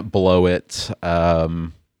wind can't blow it.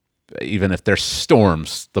 Even if there's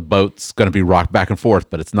storms, the boat's going to be rocked back and forth,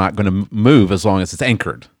 but it's not going to move as long as it's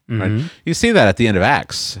anchored. Right? You see that at the end of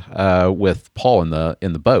Acts with Paul in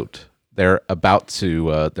the boat. They're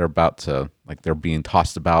being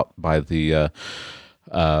tossed about by the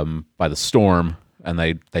storm, and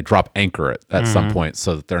they drop anchor at some point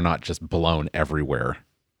so that they're not just blown everywhere.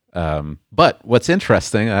 But what's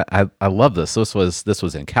interesting, I love this. This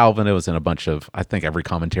was in Calvin. It was in a bunch of, I think every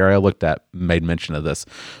commentary I looked at made mention of this,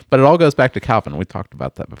 but it all goes back to Calvin. We talked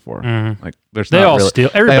about that before. Like there's They not all really, steal.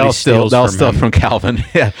 they Everybody all steal. steals They all from steal him. from Calvin.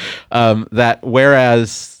 Yeah. That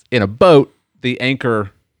whereas in a boat the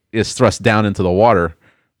anchor is thrust down into the water,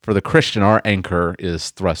 for the Christian our anchor is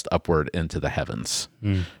thrust upward into the heavens.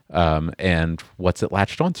 And what's it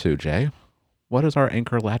latched onto, Jay? What is our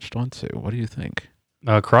anchor latched onto? What do you think?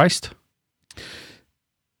 Christ?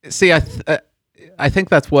 See, I think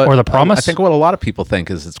that's what, Or the promise? I think what a lot of people think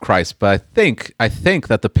is it's Christ, but I think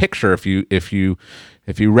that the picture, if you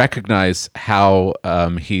recognize how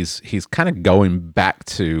he's kind of going back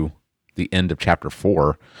to the end of chapter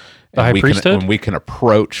 4, The high priesthood? when we can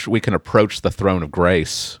approach the throne of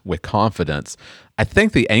grace with confidence. I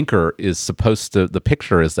think the anchor is supposed to. The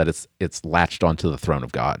picture is that it's latched onto the throne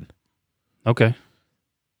of God. Okay.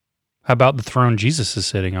 How about the throne Jesus is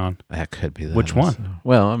sitting on? That could be that. Which one?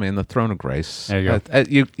 Well, I mean, the throne of grace. There you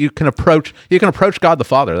go. You can approach God the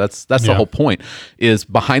Father. That's the Yeah. whole point. Is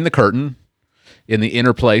behind the curtain, in the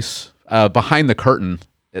inner place, behind the curtain.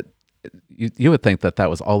 You would think that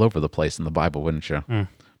was all over the place in the Bible, wouldn't you?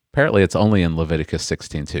 Apparently, it's only in Leviticus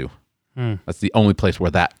 16:2. That's the only place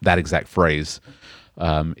where that exact phrase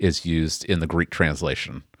is used in the Greek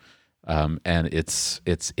translation, and it's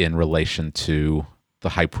in relation to the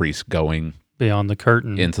high priest going Beyond the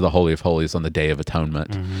curtain. into the Holy of Holies on the Day of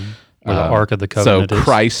Atonement. Where the Ark of the Covenant so is.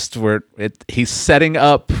 Christ, he's setting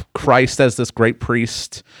up Christ as this great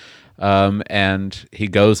priest, and he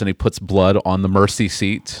goes and he puts blood on the mercy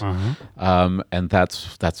seat, and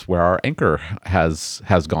that's where our anchor has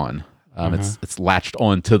gone. It's latched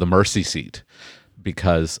onto the mercy seat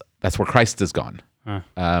because that's where Christ is gone,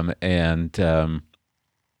 and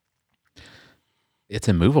it's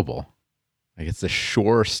immovable. Like it's a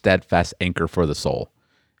sure, steadfast anchor for the soul.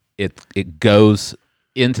 It goes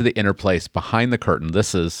into the inner place behind the curtain.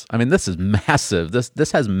 This is massive.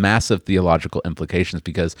 This has massive theological implications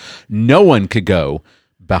because no one could go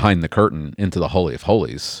behind the curtain into the Holy of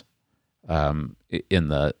Holies in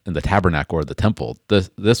the tabernacle or the temple.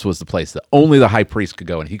 This was the place that only the high priest could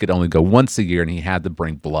go, and he could only go once a year, and he had to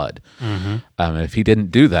bring blood. And if he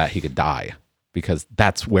didn't do that, he could die because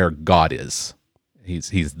that's where God is.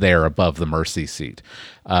 He's there above the mercy seat,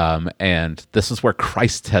 and this is where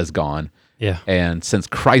Christ has gone. Yeah. And since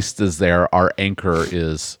Christ is there, our anchor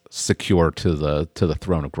is secure to the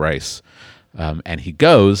throne of grace. And he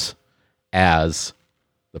goes as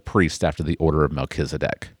the priest after the order of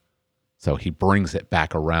Melchizedek. So he brings it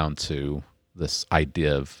back around to this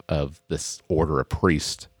idea of this order of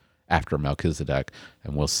priest after Melchizedek.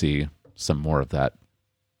 And we'll see some more of that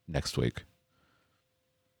next week.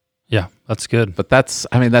 Yeah, that's good. But that's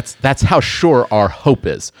how sure our hope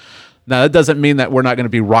is. Now, that doesn't mean that we're not going to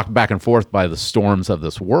be rocked back and forth by the storms of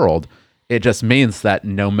this world. It just means that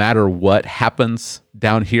no matter what happens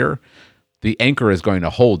down here, the anchor is going to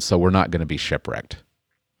hold, so we're not going to be shipwrecked.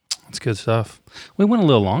 That's good stuff. We went a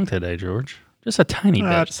little long today, George. Just a tiny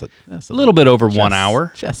bit. Just a little bit over 1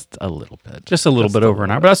 hour. Just a little bit. Just a little bit over an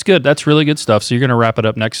hour. But that's good. That's really good stuff. So you're going to wrap it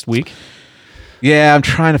up next week? Yeah, I'm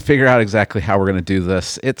trying to figure out exactly how we're going to do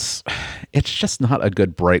this. It's just not a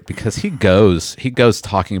good break because he goes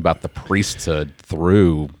talking about the priesthood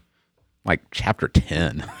through like chapter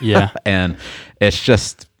 10. Yeah. And it's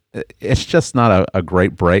just not a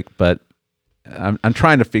great break, but I'm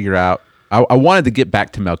trying to figure out. I wanted to get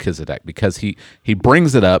back to Melchizedek because he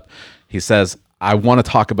brings it up. He says, I want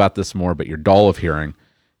to talk about this more, but you're dull of hearing.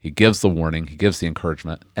 He gives the warning, he gives the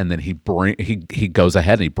encouragement, and then he goes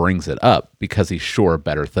ahead and he brings it up because he's sure of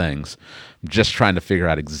better things. I'm just trying to figure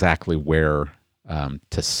out exactly where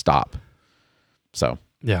to stop. So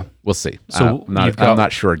yeah, we'll see. So I'm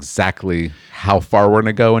not sure exactly how far we're going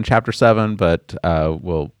to go in chapter 7, but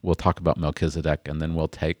we'll talk about Melchizedek, and then we'll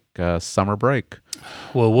take summer break.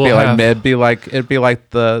 Well, it'd be like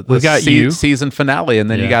the season finale,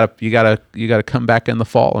 and then you gotta come back in the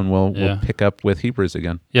fall, and we'll pick up with Hebrews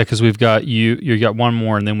again. Yeah, because we've got you got one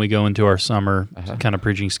more, and then we go into our summer kind of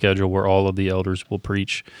preaching schedule where all of the elders will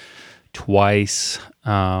preach twice.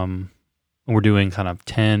 We're doing kind of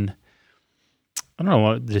 10. I don't know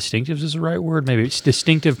what distinctives is the right word. Maybe it's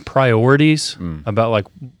distinctive priorities about like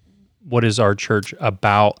what is our church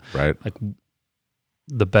about, right? Like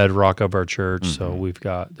the bedrock of our church. So we've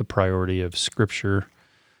got the priority of Scripture,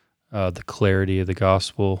 the clarity of the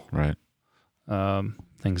gospel, right?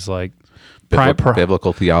 Things like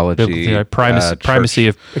biblical theology, primacy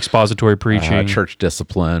of expository preaching, church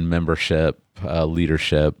discipline, membership,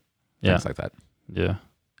 leadership, things like that. Yeah,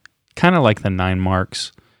 kind of like the 9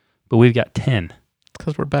 marks, but we've got 10.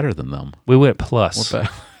 Because we're better than them. We went plus.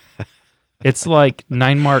 It's like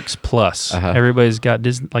 9 marks plus. Everybody's got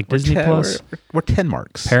Disney Plus. We're 10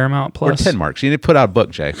 marks. Paramount Plus. We're 10 marks. You need to put out a book,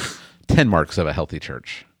 Jay. 10 marks of a healthy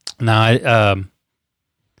church. No,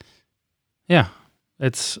 yeah,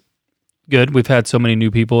 it's good. We've had so many new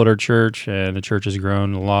people at our church, and the church has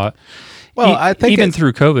grown a lot. Well, I think even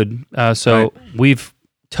through COVID. We've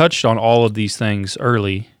touched on all of these things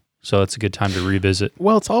early. So it's a good time to revisit.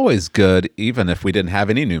 Well, it's always good, even if we didn't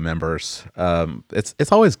have any new members.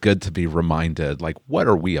 It's always good to be reminded, like, what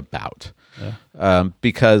are we about? Yeah.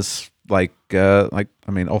 Because, all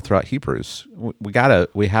throughout Hebrews,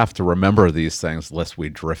 we have to remember these things lest we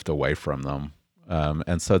drift away from them.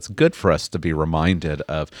 And so it's good for us to be reminded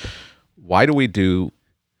of why do we do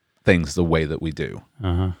things the way that we do?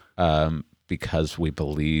 Because we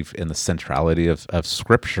believe in the centrality of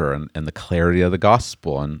Scripture and the clarity of the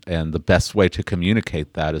gospel, and the best way to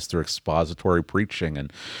communicate that is through expository preaching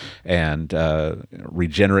and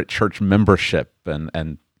regenerate church membership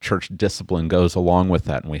and church discipline goes along with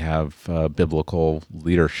that, and we have biblical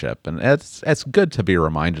leadership, and it's good to be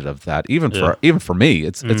reminded of that. Even for me,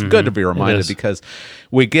 it's good to be reminded because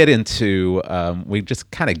we get into we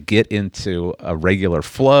just kind of get into a regular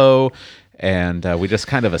flow. And we just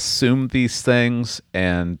kind of assume these things,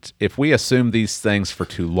 and if we assume these things for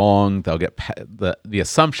too long, they'll get the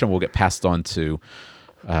assumption will get passed on to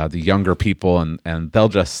the younger people, and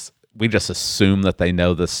we just assume that they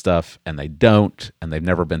know this stuff, and they don't, and they've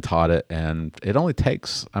never been taught it. And it only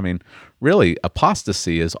takes, I mean, really,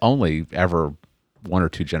 apostasy is only ever 1 or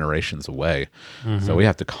 2 generations away. So we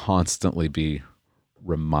have to constantly be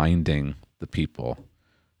reminding the people.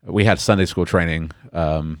 We had Sunday school training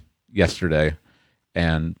yesterday,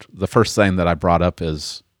 and the first thing that I brought up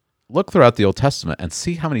is look throughout the Old Testament and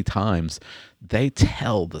see how many times they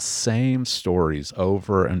tell the same stories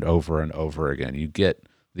over and over and over again. You get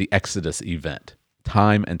the Exodus event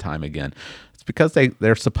time and time again. It's because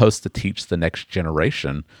they're supposed to teach the next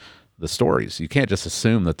generation the stories. You can't just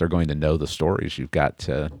assume that they're going to know the stories. You have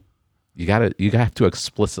to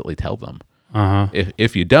explicitly tell them.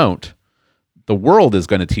 If you don't, the world is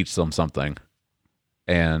going to teach them something.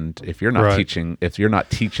 And if you're not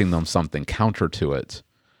teaching them something counter to it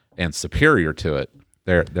and superior to it,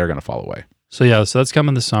 they're going to fall away. So that's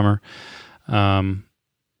coming this summer. Then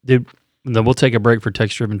we'll take a break for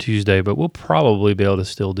Text Driven Tuesday, but we'll probably be able to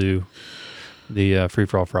still do the Free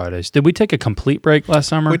For All Fridays. Did we take a complete break last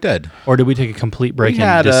summer? We did. Or did we take a complete break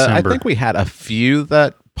in December? I think we had a few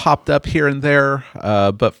that popped up here and there,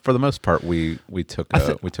 but for the most part, we took kind of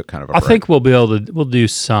a break. I think we'll do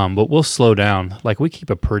some, but we'll slow down. Like, we keep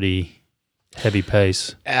a pretty heavy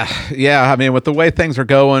pace. Yeah, I mean, with the way things are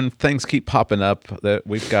going, things keep popping up. That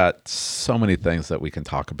we've got so many things that we can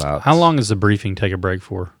talk about. How long does the briefing take a break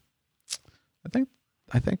for?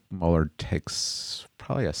 I think Mueller takes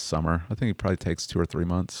probably a summer. I think he probably takes 2 or 3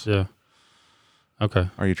 months. Yeah. Okay.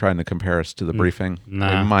 Are you trying to compare us to the briefing?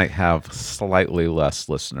 Nah. We might have slightly less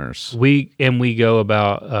listeners. We go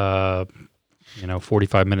about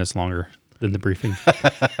 45 minutes longer than the briefing.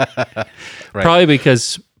 Right. Probably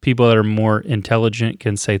because people that are more intelligent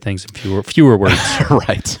can say things in fewer words.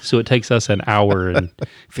 Right. So it takes us an hour and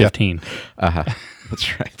 15.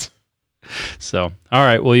 That's right. So, all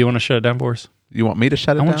right. Well, you want to shut it down for us? You want me to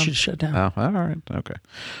shut it down? I want you to shut it down. Oh, all right. Okay.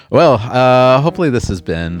 Well, hopefully this has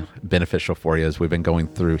been beneficial for you as we've been going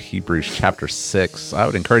through Hebrews chapter 6. I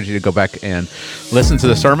would encourage you to go back and listen to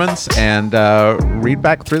the sermons and read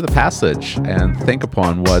back through the passage and think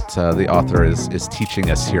upon what the author is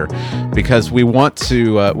teaching us here, because we want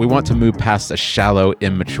to move past a shallow,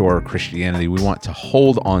 immature Christianity. We want to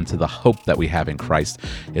hold on to the hope that we have in Christ.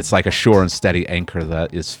 It's like a sure and steady anchor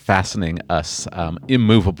that is fastening us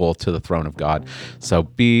immovable to the throne of God. So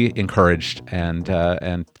be encouraged and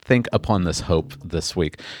think upon this hope this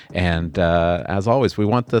week. And as always, we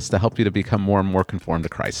want this to help you to become more and more conformed to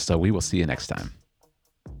Christ. So we will see you next time.